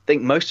it. I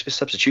think most of his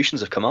substitutions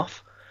have come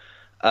off.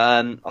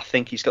 I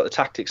think he's got the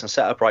tactics and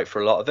setup right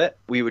for a lot of it.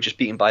 We were just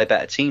beaten by a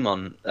better team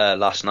on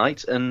last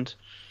night, and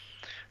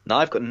no,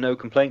 I've got no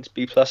complaints.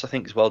 B+, I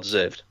think, is well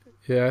deserved.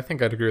 Yeah, I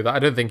think I'd agree with that. I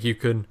don't think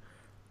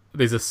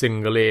there's a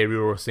single area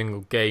or a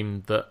single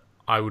game that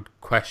I would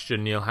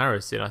question Neil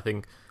Harris in. I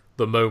think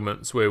the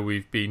moments where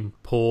we've been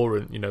poor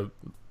and,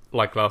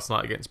 like last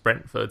night against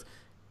Brentford,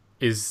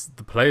 is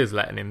the players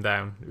letting him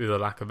down with a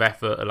lack of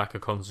effort, a lack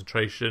of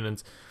concentration,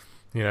 and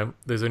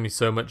there's only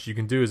so much you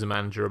can do as a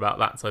manager about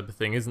that type of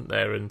thing, isn't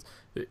there? And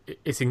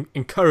it's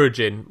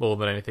encouraging more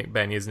than anything,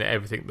 Benny, isn't it?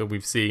 Everything that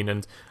we've seen,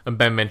 and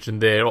Ben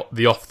mentioned there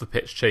the off the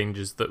pitch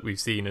changes that we've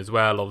seen as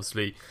well.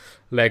 Obviously,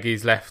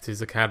 Leggy's left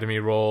his academy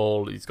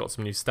role, he's got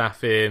some new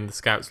staff in, the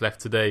scouts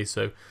left today,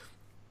 so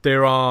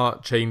there are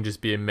changes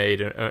being made,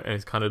 and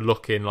it's kind of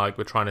looking like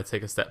we're trying to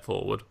take a step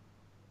forward.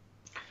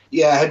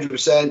 Yeah,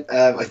 100%.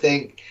 I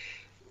think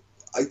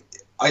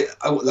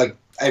I like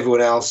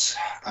everyone else.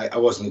 I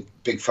wasn't a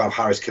big fan of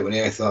Harris coming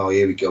in. I thought,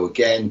 here we go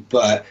again.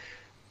 But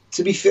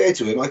to be fair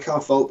to him, I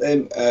can't fault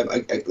him.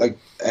 Like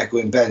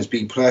echoing Ben's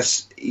B+,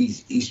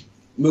 he's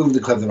moving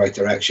the club in the right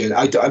direction.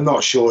 I'm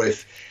not sure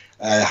if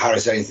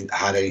Harris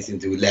had anything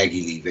to do with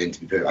Leggy leaving. To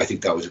be fair, I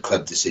think that was a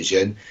club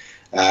decision.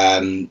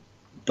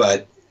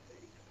 But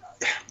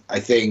I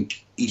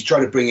think he's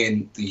trying to bring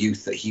in the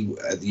youth the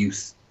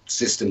youth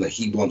system that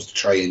he wants to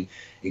try and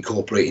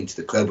incorporate into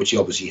the club, which he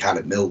obviously had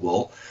at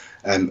Millwall,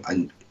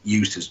 and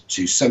used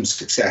to some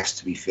success,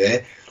 to be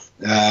fair.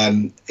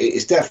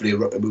 It's definitely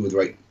a move in the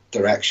right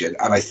direction,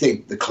 and I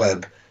think the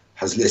club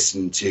has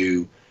listened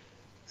to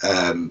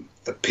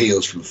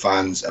appeals from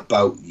fans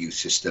about youth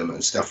system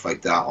and stuff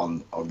like that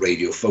on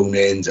radio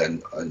phone-ins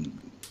and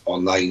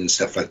online and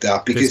stuff like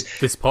that. Because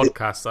this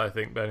podcast, I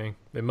think, Benny,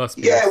 they must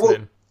be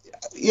listening.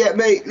 Yeah,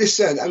 mate,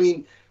 listen, I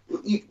mean,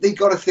 they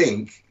got to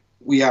think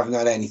we haven't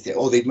had anything,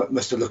 or they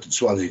must have looked at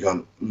Swansea and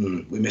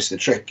gone, we're missing a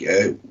trick.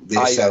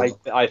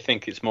 I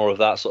think it's more of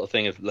that sort of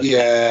thing of looking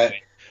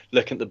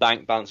looking at the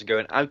bank balance and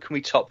going, how can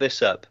we top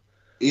this up?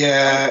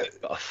 Yeah,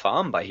 We've got a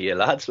farm by here,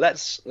 lads.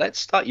 Let's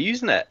start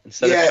using it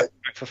instead of it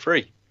for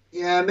free.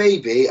 Yeah,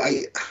 maybe.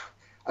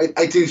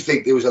 I do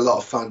think there was a lot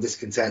of fan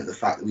discontent at the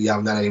fact that we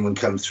haven't had anyone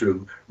come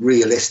through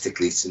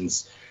realistically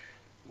since,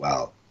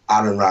 well,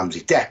 Aaron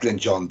Ramsey, Declan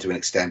John to an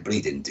extent, but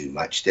he didn't do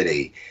much, did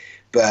he?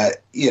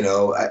 But,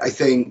 I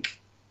think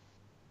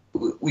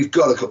we've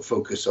got to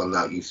focus on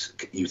that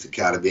youth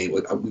academy.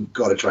 We've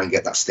got to try and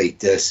get that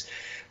status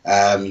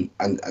and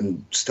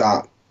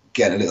start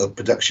getting a little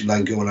production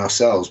line going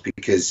ourselves,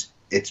 because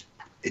it's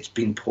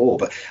been poor.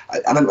 But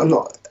I'm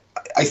not.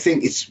 I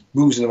think it's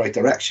moves in the right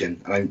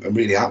direction, and I'm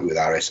really happy with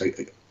Aris.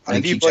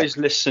 Have you boys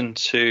listened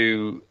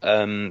to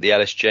the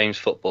Ellis James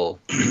football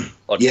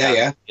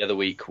podcast the other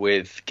week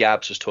with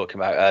Gabs was talking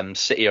about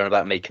City are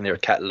about making their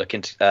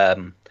looking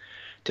to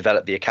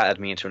develop the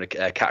academy into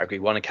a Category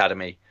 1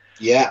 academy.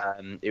 Yeah.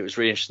 It was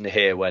really interesting to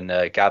hear when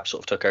Gabs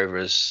sort of took over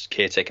as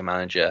caretaker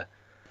manager.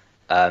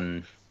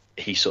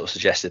 He sort of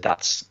suggested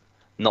that's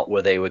not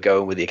where they were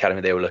going with the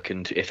academy. They were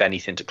looking to, if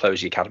anything, to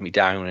close the academy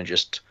down and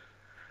just...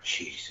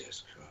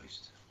 Jesus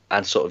Christ.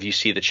 And sort of you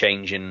see the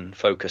change in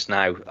focus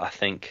now. I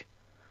think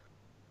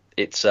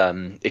it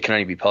can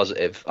only be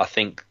positive. I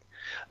think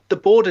the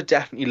board are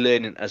definitely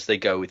learning as they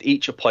go. With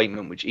each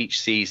appointment, which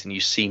each season, you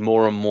see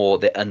more and more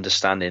their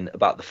understanding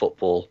about the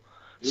football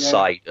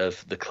side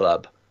of the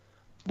club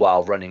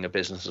while running a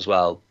business as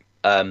well.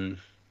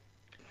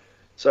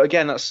 So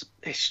again, I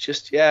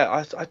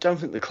don't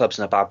think the club's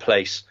in a bad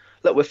place.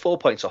 Look, we're 4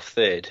 points off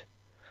third.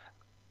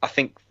 I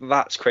think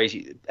that's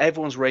crazy.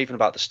 Everyone's raving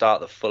about the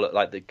start that Fulham,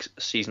 like the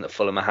season that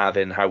Fulham are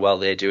having, how well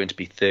they're doing to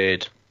be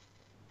third,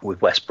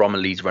 with West Brom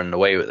and Leeds running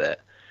away with it.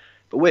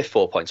 But we're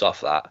 4 points off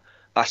that.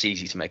 That's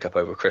easy to make up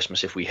over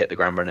Christmas if we hit the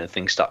ground running and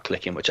things start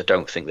clicking, which I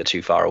don't think they're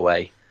too far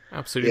away.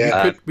 Absolutely.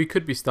 Yeah. We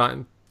could be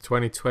starting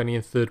 2020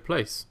 in third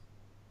place.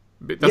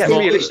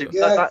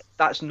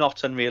 That's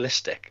not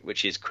unrealistic,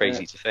 which is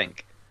crazy to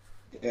think.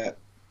 Yeah.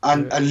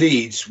 And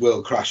Leeds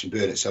will crash and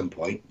burn at some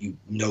point. You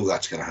know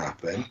that's going to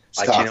happen.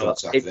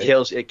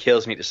 It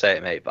kills me to say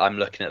it, mate, but I'm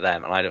looking at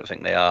them and I don't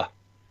think they are.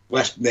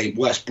 West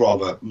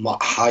Brom are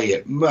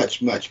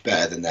much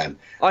better than them.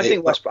 I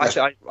think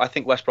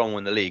West Brom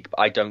win the league,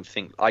 but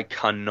I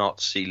cannot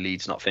see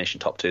Leeds not finishing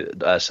top two,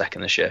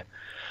 second this year.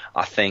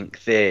 I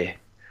think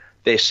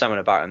there's something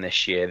about them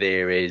this year.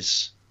 There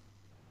is,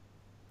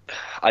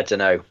 I don't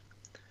know.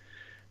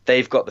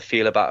 They've got the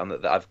feel about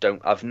them that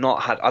I've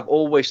not had. I've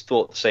always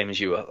thought the same as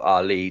you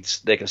are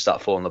Leeds. They can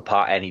start falling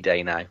apart any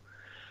day now.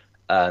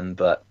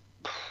 But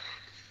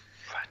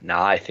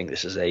I think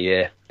this is a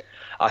year.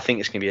 I think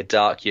it's going to be a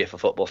dark year for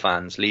football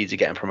fans. Leeds are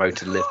getting promoted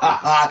to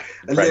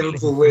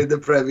Liverpool win the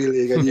Premier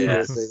League. I knew you were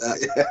going to say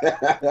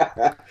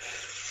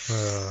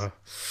that.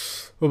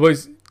 Well,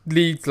 boys,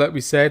 Leeds, like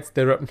we said,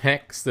 they're up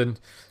next, and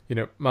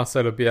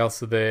Marcelo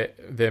Bielsa,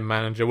 their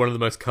manager, one of the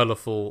most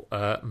colourful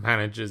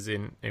managers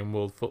in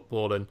world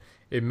football, and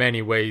in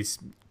many ways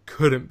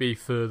couldn't be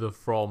further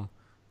from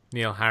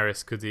Neil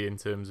Harris, could he, in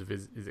terms of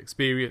his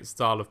experience,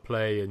 style of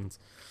play, and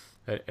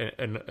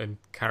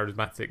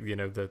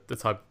charismatic, the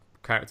type of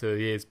character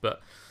he is.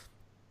 But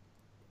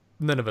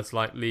none of us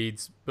like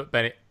Leeds, but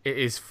Ben, it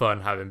is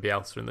fun having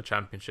Bielsa in the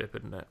Championship,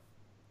 isn't it?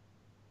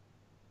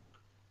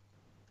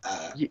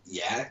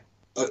 Yeah.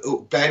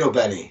 Ben or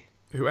Benny?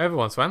 Whoever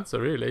wants to answer,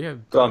 really. Yeah.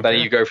 Go on,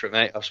 Benny, you go for it,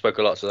 mate. I've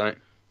spoken a lot tonight.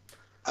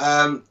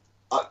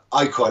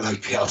 I quite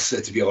like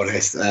Bielsa, to be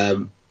honest.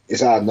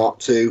 It's hard not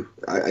to.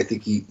 I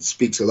think he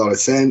speaks a lot of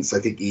sense. I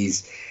think he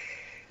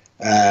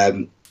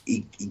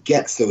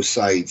gets those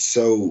sides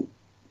so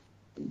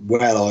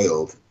well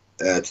oiled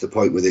to the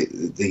point where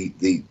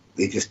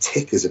they just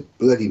tick as a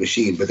bloody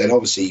machine. But then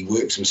obviously he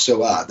works them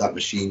so hard that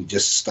machine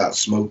just starts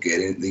smoking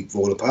and they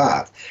fall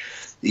apart.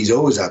 He's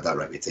always had that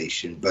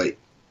reputation, but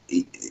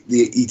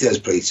he does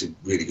play some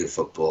really good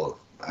football,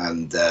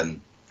 and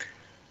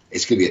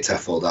it's going to be a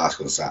tough old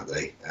ask on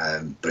Saturday.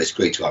 But it's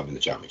great to have him in the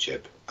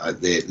Championship.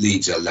 The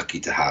Leeds are lucky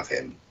to have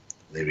him;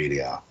 they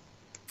really are.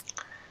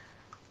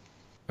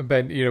 And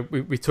Ben,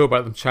 we talk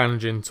about them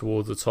challenging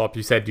towards the top.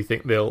 You said you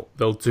think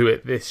they'll do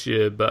it this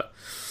year, but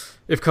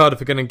if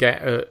Cardiff are going to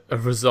get a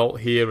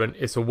result here, and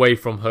it's away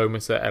from home,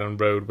 it's at Ellen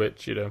Road,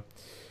 which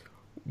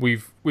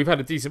We've had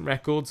a decent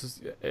record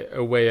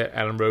away at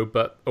Ellen Road,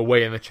 but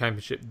away in the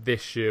Championship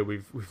this year,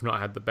 we've not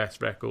had the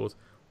best record.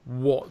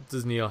 What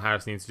does Neil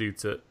Harris need to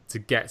do to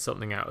get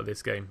something out of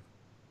this game?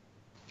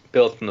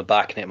 Build from the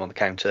back and hit him on the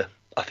counter.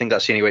 I think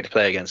that's the only way to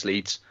play against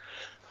Leeds.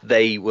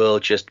 They will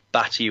just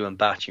batter you and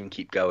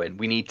keep going.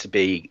 We need to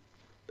be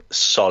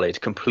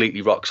solid,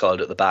 completely rock solid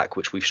at the back,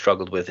 which we've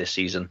struggled with this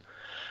season.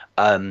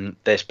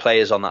 There's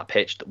players on that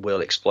pitch that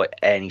will exploit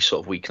any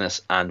sort of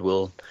weakness and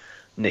will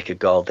nick a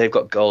goal. They've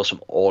got goals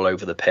from all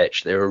over the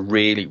pitch. They're a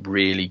really,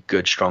 really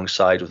good, strong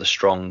side with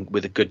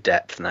a good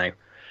depth now.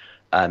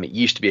 It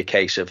used to be a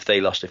case of if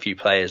they lost a few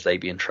players, they'd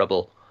be in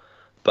trouble.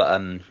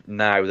 But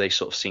now they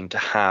sort of seem to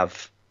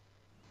have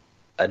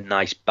a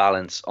nice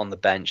balance on the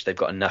bench. They've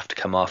got enough to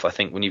come off. I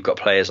think when you've got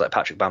players like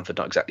Patrick Bamford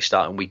not exactly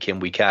starting week in,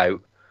 week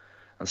out,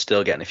 and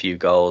still getting a few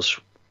goals,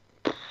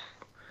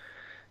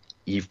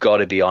 you've got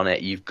to be on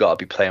it. You've got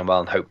to be playing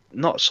well and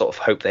not sort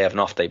of hope they have an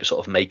off day, but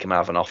sort of make them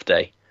have an off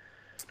day.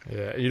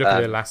 Yeah, you look at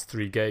their last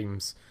 3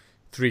 games,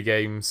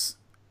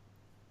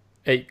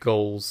 8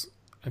 goals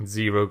and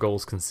 0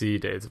 goals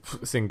conceded.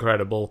 It's an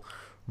incredible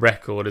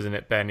record, isn't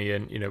it, Benny?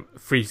 And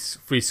free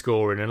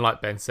scoring. And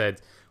like Ben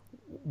said,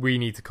 we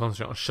need to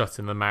concentrate on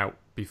shutting them out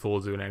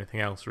before doing anything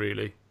else,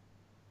 really.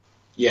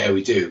 Yeah,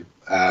 we do.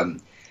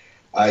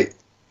 I'd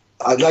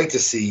like to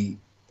see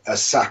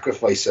us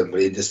sacrifice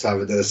somebody and just have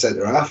another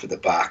centre half at the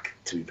back,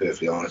 to be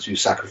perfectly honest. We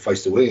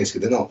sacrifice the wingers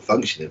because they're not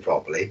functioning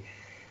properly.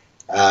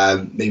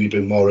 Maybe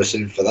bring Morris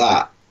in for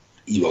that.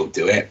 He won't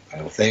do it, I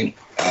don't think.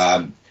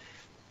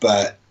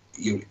 But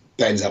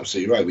Ben's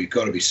absolutely right. We've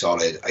got to be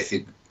solid. I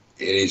think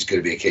it is going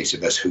to be a case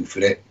of us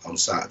hoofing it on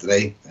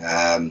Saturday.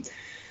 And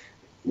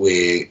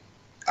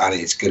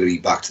it's going to be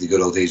back to the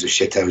good old days of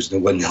shithouse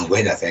and a 1-0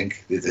 win, I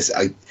think.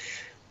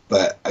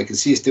 But I can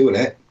see us doing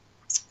it.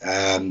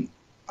 And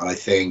I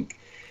think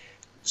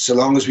so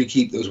long as we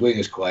keep those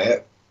wingers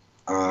quiet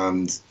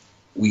and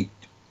we're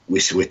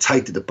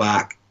tight at the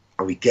back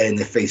and we get in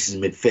their faces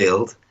in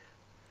midfield,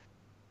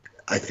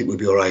 I think we'll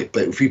be all right.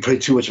 But if we play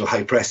too much of a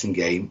high pressing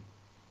game,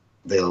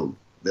 they'll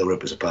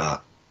rip us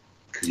apart,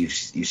 because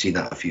you've seen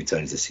that a few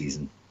times this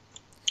season.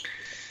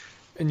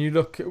 And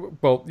you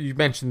you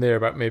mentioned there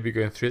about maybe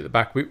going 3 at the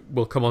back.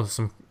 We'll come on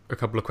to a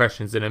couple of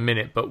questions in a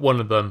minute, but one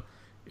of them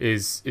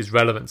is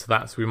relevant to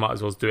that, so we might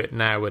as well do it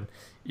now. And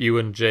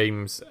Ewan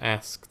James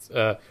asked,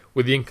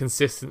 with the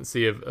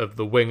inconsistency of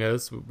the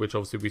wingers, which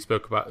obviously we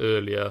spoke about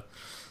earlier,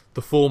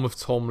 the form of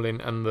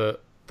Tomlin and the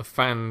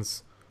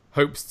fans'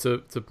 hopes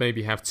to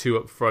maybe have 2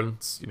 up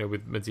front,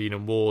 with Medina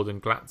Ward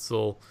and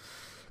Glatzel.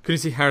 Could you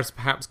see Harris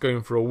perhaps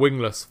going for a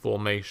wingless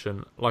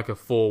formation, like a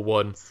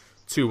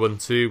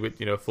 4-1-2-1-2 with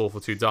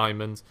 4-4-2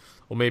 diamond,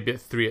 or maybe a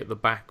 3 at the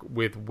back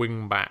with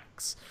wing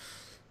backs?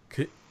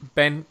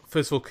 Ben,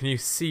 first of all, can you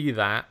see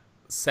that?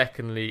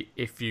 Secondly,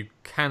 if you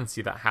can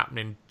see that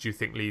happening, do you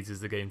think Leeds is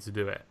the game to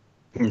do it?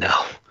 No,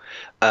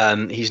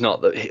 he's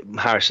not.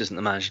 Harris isn't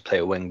the manager to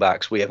play with wing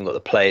backs. We haven't got the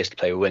players to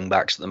play with wing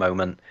backs at the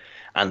moment,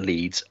 and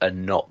Leeds are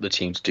not the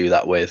team to do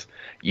that with.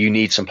 You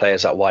need some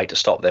players that wide to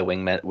stop their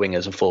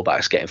wingers and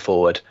fullbacks getting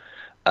forward.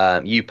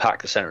 You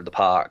pack the centre of the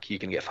park, you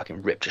can get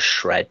fucking ripped to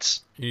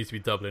shreds. You need to be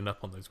doubling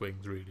up on those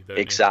wings, really, don't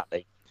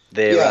exactly.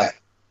 you?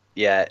 Exactly.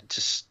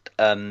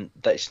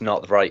 That's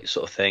not the right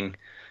sort of thing,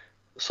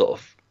 sort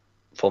of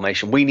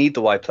formation. We need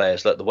the wide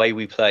players. Look, the way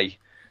we play,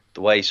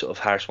 the way sort of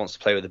Harris wants to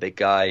play with a big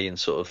guy and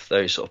sort of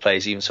those sort of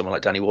players, even someone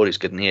like Danny Ward who's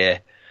good in the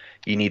air,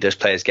 you need those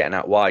players getting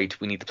out wide.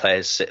 We need the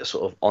players sit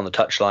sort of on the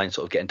touchline,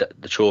 sort of getting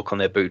the chalk on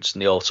their boots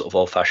and the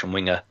old-fashioned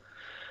winger.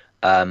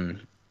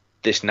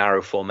 This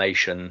narrow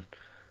formation,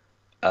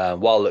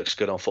 while it looks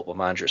good on Football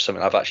Manager, it's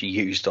something I've actually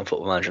used on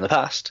Football Manager in the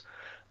past.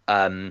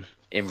 In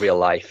real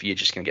life, you're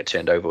just going to get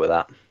turned over with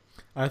that.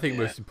 I think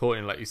most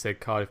important, like you said,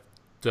 Cardiff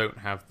don't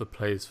have the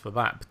players for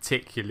that,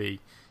 particularly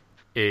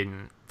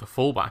in the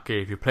fullback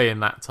area. If you're playing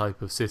that type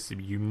of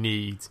system, you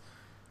need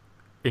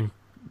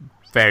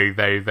very,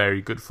 very,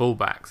 very good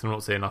fullbacks. I'm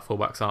not saying our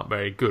fullbacks aren't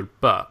very good,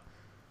 but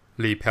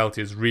Lee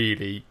Peltier is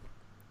really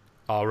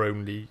our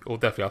only, or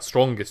definitely our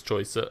strongest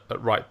choice at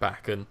right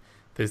back, and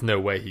there's no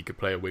way he could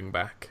play a wing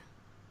back.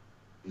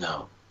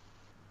 No,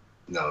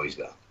 he's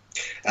not.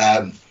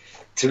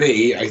 To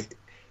me,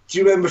 do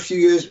you remember a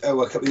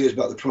couple of years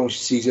back, the promotion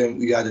season,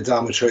 we had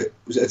Adama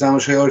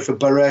Traore for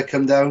Borough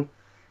come down,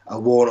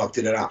 and Warnock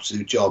did an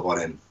absolute job on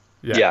him.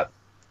 Yeah.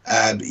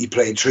 He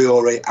played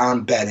Traore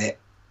and Bennett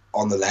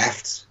on the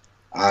left,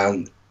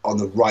 and on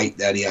the right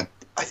then he had,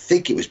 I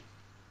think it was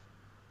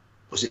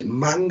it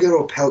Manga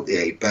or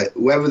Peltier, but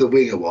whoever the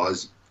winger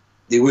was,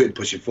 they weren't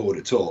pushing forward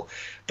at all.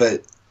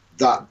 But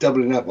that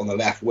doubling up on the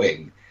left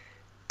wing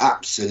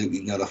absolutely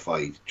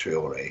nullified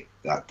Traore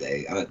that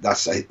day, and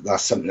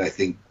that's something I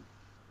think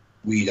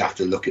we'd have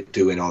to look at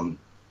doing on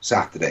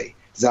Saturday.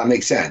 Does that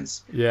make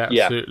sense? Yeah,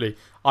 absolutely.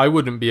 I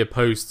wouldn't be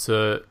opposed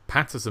to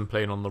Patterson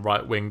playing on the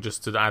right wing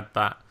just to add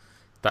that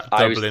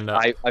doubling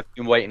up. I've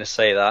been waiting to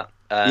say that.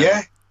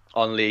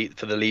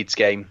 For the Leeds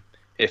game,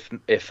 if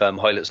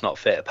Hoylett's not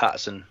fit,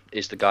 Patterson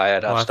is the guy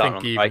I'd have starting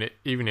on the right.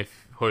 Even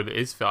if Hoylett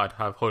is fit, I'd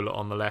have Hoylett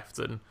on the left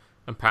and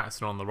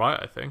Patterson on the right,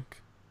 I think.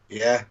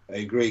 Yeah, I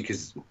agree,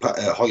 because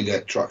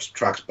Hoylett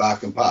tracks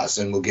back and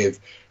Patterson will give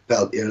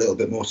Peltier a little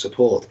bit more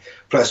support.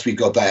 Plus, we've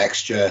got that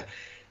extra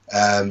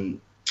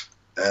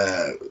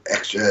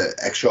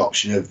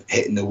option of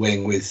hitting the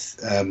wing with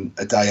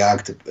a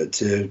diag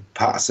to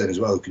Patterson as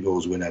well, who can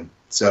always win him.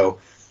 So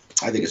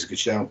I think it's a good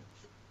shout.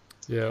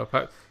 Yeah,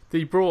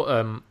 he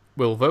brought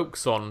Will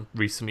Vokes on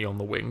recently on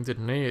the wing,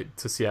 didn't he,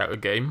 to see out a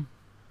game?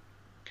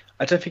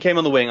 I don't think he came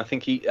on the wing. I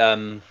think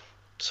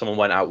someone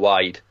went out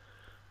wide,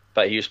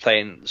 but he was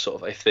playing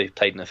sort of, if they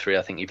played in a 3,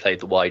 I think he played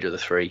the wide of the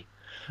 3.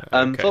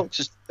 Okay.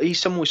 Vokes he's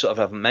someone we sort of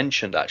haven't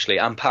mentioned actually,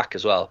 and Pack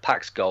as well.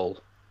 Pack's goal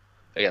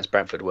against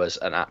Brentford was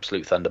an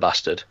absolute thunder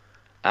bastard.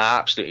 I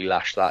absolutely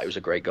lashed that. It was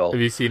a great goal.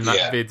 Have you seen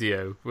that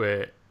video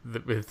where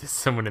with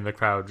someone in the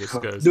crowd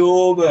just goes,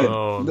 Norman.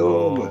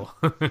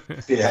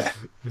 Yeah, Yeah,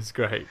 it's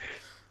great.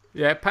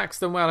 Yeah,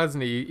 Paxton well,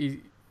 hasn't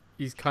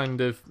he's kind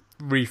of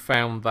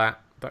refound that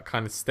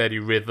kind of steady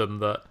rhythm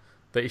that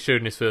he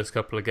showed in his first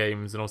couple of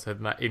games, and also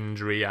had that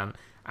injury and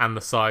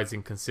the side's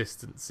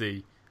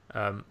inconsistency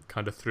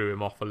kind of threw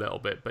him off a little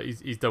bit. But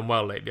he's done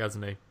well lately,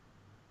 hasn't he?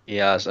 He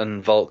has,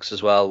 and Volks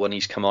as well. When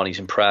he's come on, he's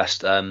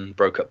impressed.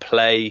 Broke up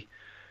play,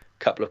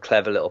 couple of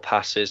clever little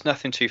passes.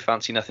 Nothing too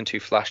fancy, nothing too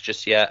flash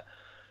just yet.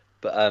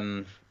 But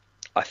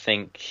I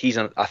think he's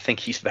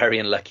very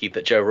unlucky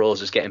that Joe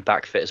Rawls is getting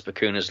back fit as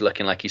Bacuna's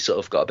looking like he's sort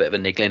of got a bit of a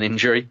niggling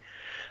injury.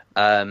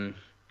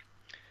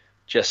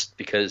 Just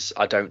because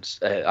I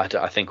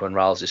think when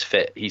Rawls is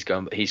fit, he's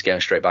going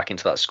straight back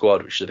into that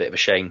squad, which is a bit of a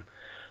shame.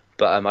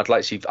 But I'd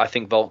like to see. I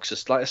think Volks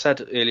is, like I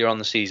said earlier on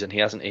the season,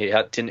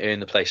 didn't earn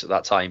the place at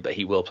that time, but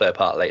he will play a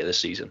part later this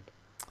season.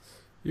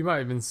 You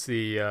might even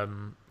see,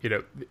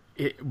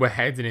 we're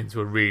heading into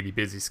a really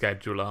busy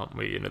schedule, aren't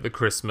we? The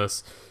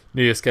Christmas,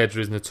 New Year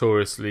schedule is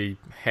notoriously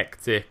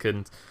hectic,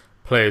 and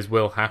players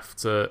will have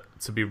to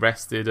be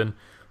rested. And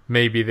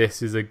maybe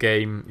this is a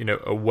game,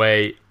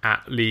 away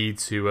at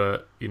Leeds, who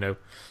are,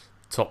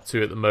 top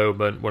two at the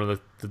moment, one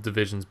of the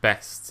division's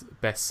best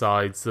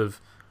sides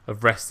of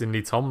resting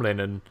Lee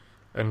Tomlin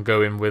and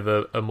going with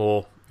a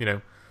more,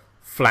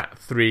 flat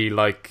three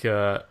like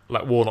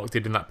Warnock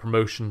did in that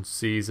promotion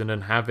season,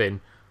 and having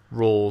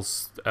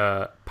Rawls,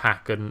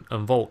 Pack and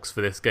Volks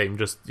for this game,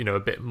 just a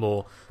bit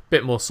more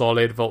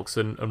solid. Volks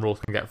and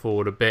Rawls can get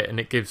forward a bit, and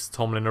it gives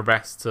Tomlin a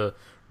rest to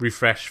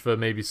refresh for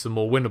maybe some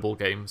more winnable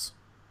games.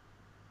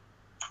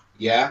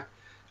 Yeah,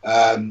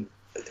 I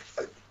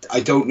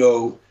don't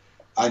know,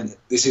 and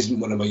this isn't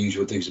one of my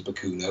usual things with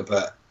Bacuna,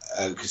 but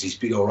because he's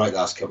been all right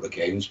last couple of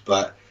games,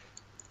 but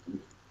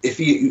if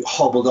he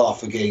hobbled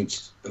off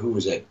against, who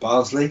was it,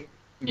 Barnsley?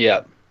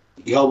 Yeah.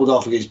 He hobbled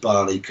off against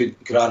Barnsley, could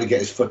hardly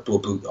get his football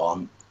boot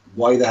on.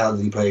 Why the hell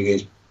did he play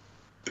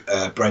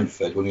against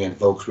Brentford when he had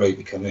Volks ready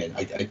to come in?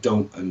 I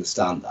don't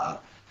understand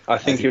that. I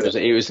think it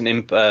was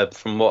an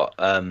from what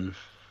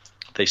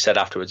they said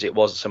afterwards, it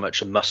wasn't so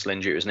much a muscle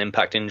injury, it was an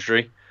impact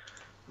injury.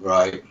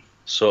 Right.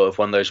 Sort of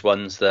one of those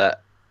ones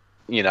that,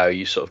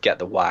 you sort of get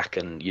the whack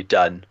and you're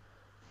done.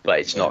 But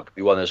it's not going to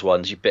be one of those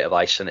ones, you bit of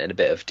ice and a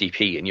bit of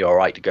DP and you're all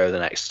right to go the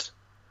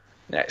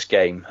next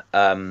game.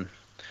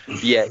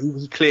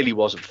 He clearly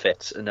wasn't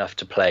fit enough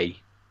to play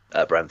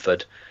at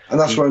Brentford. And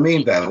that's what I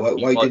mean, Ben.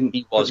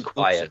 He was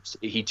quiet.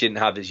 He didn't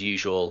have his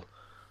usual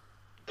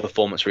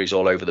performance where he's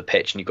all over the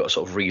pitch and you've got to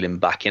sort of reel him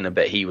back in a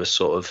bit. He was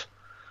sort of,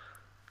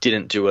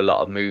 didn't do a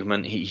lot of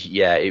movement.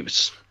 It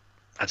was,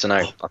 I don't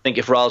know. I think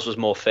if Rawls was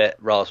more fit,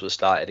 Rawls would have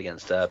started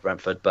against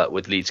Brentford, but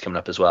with Leeds coming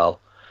up as well,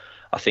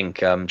 I think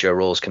Joe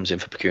Rawls comes in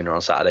for Bacuna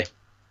on Saturday.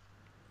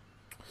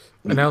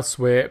 And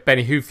elsewhere,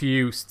 Benny, who for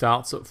you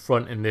starts up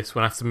front in this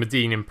one? After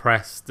Medine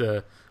impressed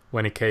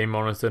when he came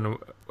on and done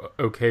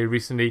okay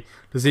recently,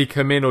 does he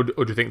come in, or do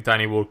you think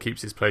Danny Ward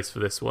keeps his place for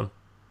this one?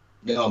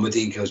 No,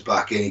 Medine comes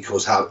back in. He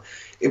calls out.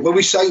 When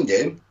we signed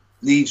him,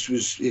 Leeds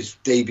was his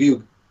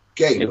debut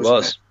game. It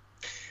was.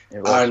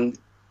 And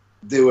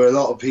there were a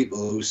lot of people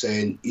who were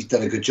saying he's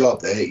done a good job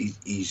there. He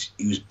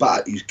was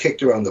bad. He was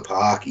kicked around the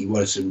park. He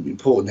won some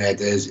important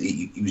headers.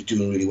 He was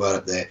doing really well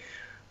up there.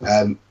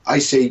 I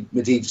say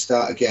Medine to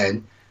start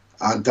again,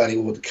 and Danny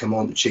Ward to come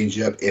on to change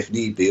it up if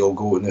need be, or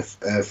go in a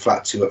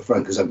flat two up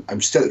front, because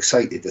I'm still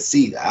excited to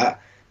see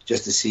that,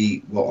 just to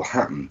see what will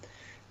happen.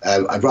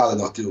 I'd rather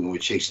not do it when we're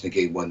chasing the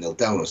game 1-0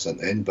 down or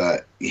something,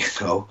 but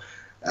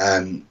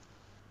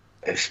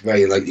it's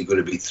very likely going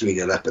to be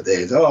 3-0 up at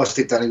there. I'll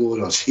stick Danny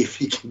Ward on, see if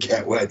he can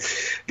get one.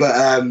 But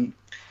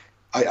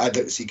I'd like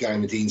to see Gary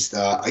Medine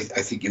start.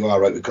 I think you are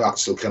right with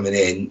Glatzel coming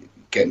in,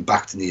 getting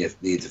back to near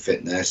to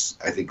fitness.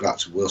 I think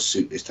Glatzel will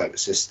suit this type of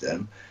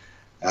system.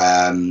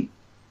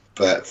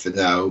 But for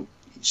now,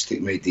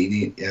 stick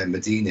Medine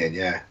in,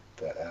 yeah.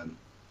 But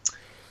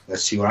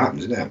let's see what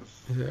happens, isn't it?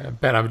 Yeah,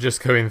 Ben, I'm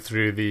just going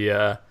through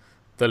the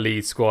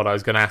lead squad. I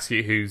was going to ask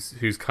you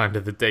who's kind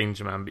of the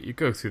danger man, but you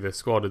go through the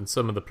squad and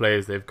some of the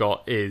players they've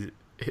got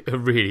are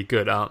really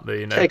good, aren't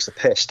they? It takes the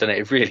piss, doesn't it?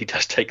 It really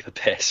does take the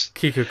piss.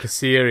 Kiko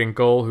Casilla in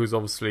goal, who's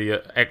obviously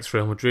an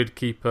ex-Real Madrid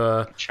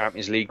keeper.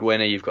 Champions League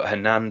winner. You've got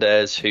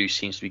Hernandez, who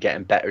seems to be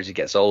getting better as he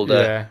gets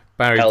older. Yeah,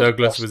 Barry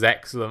Douglas was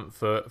excellent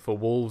for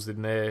Wolves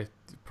in their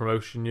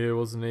promotion year,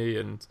 wasn't he?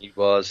 And he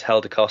was.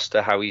 Helder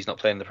Costa, how he's not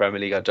playing in the Premier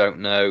League, I don't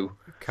know.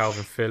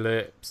 Calvin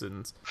Phillips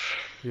and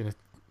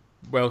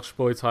Welsh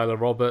boy Tyler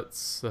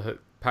Roberts,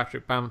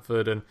 Patrick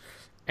Bamford, and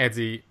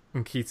Eddie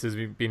Nketiah's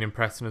been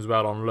impressing as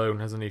well on loan,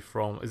 hasn't he?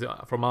 From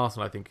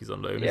Arsenal? I think he's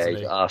on loan. Yeah, isn't he's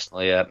he? at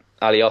Arsenal. Yeah,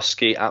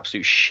 Alioski,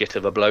 absolute shit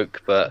of a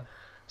bloke, but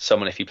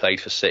someone if he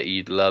played for City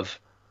you'd love.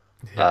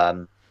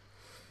 Yeah.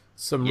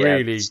 Some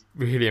really,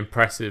 really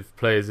impressive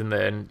players in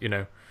there, and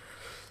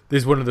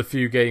this is one of the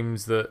few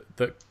games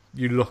that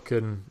you look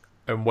and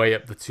weigh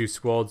up the two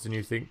squads, and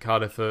you think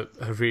Cardiff are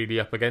really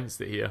up against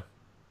it here.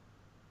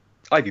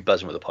 I'd be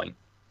buzzing with a point.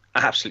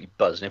 Absolutely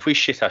buzzing. If we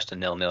shithoused to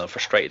 0-0 and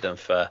frustrated them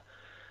for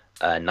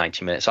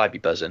 90 minutes, I'd be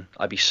buzzing.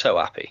 I'd be so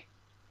happy.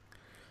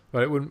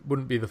 Well, it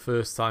wouldn't be the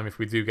first time if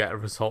we do get a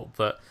result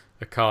that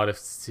a Cardiff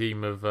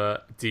team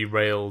have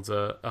derailed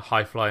a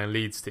high-flying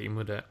Leeds team,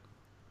 would it?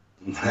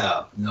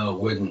 No, it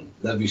wouldn't.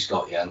 Love you,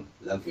 Scott Young.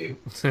 Love you.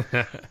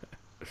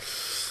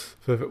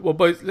 Perfect. Well,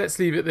 boys, let's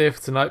leave it there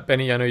for tonight.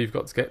 Benny, I know you've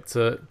got to get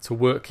to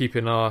work,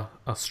 keeping our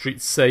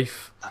streets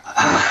safe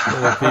for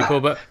the people.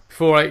 But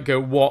before I go,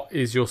 what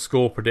is your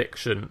score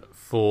prediction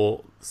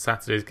for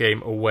Saturday's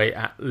game away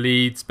at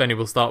Leeds? Benny,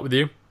 we'll start with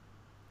you.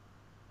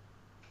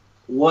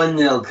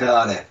 1-0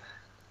 Cardiff.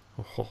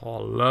 Oh,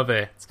 love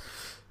it.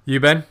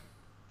 You, Ben?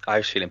 I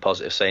was feeling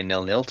positive saying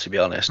 0-0, to be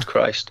honest.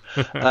 Christ.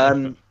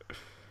 I'll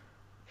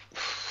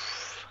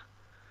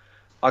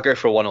go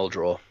for a 1-1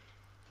 draw.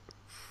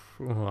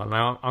 Oh,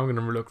 now I'm going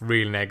to look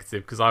really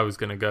negative because I was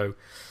going to go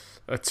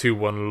a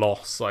 2-1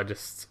 loss. I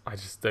just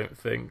don't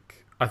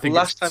think. I think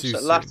last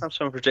time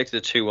someone predicted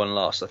a 2-1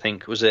 loss, I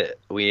think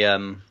we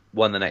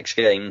won the next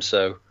game.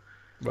 So,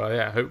 well,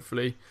 yeah,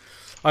 hopefully.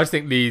 I just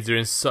think Leeds are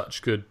in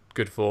such good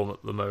form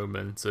at the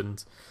moment,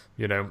 and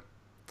you know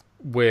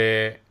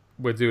we're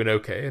doing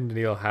okay under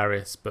Neil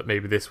Harris, but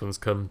maybe this one's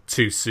come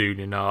too soon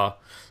in our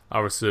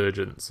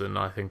resurgence, and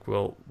I think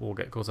we'll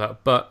get caught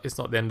out. But it's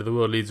not the end of the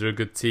world. Leeds are a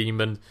good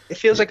team, and it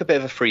feels like a bit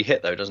of a free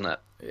hit, though, doesn't it?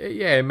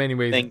 Yeah, in many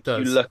ways it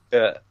does. You look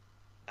at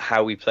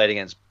how we played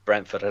against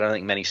Brentford. I don't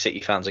think many City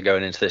fans are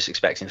going into this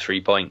expecting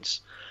 3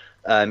 points.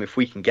 If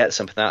we can get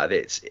something out of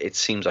it, it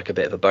seems like a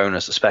bit of a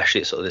bonus,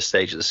 especially at sort of this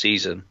stage of the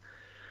season.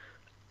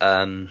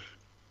 Knowing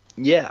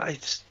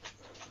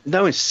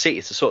City,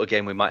 it's the sort of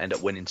game we might end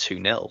up winning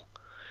 2-0.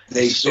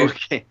 It's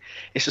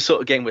the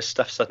sort of game where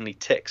stuff suddenly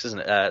ticks,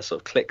 isn't it?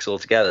 Sort of clicks all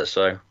together.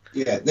 So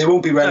yeah, they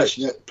won't be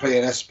relishing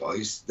playing us,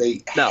 boys. They're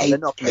not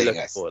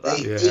looking forward to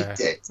that. They hate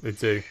it. They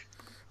do.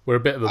 We're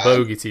a bit of a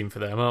bogey team for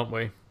them, aren't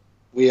we?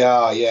 We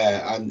are,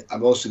 yeah. And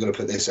I'm also going to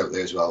put this out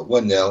there as well.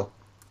 1-0,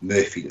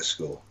 Murphy to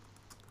score.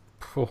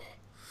 Oh,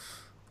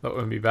 that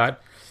wouldn't be bad.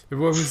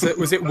 Was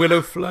it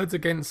Willow Flood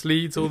against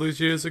Leeds all those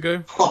years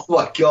ago? Oh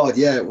my God,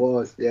 yeah, it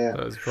was. Yeah,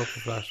 that was a proper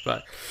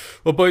flashback.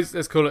 Well, boys,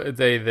 let's call it a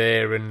day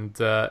there, and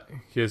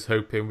here's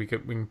hoping we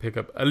can pick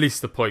up at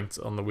least a point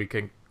on the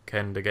weekend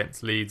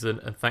against Leeds.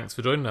 And thanks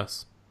for joining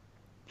us.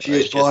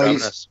 Cheers,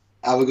 boys.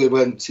 Have a good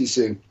one. See you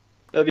soon.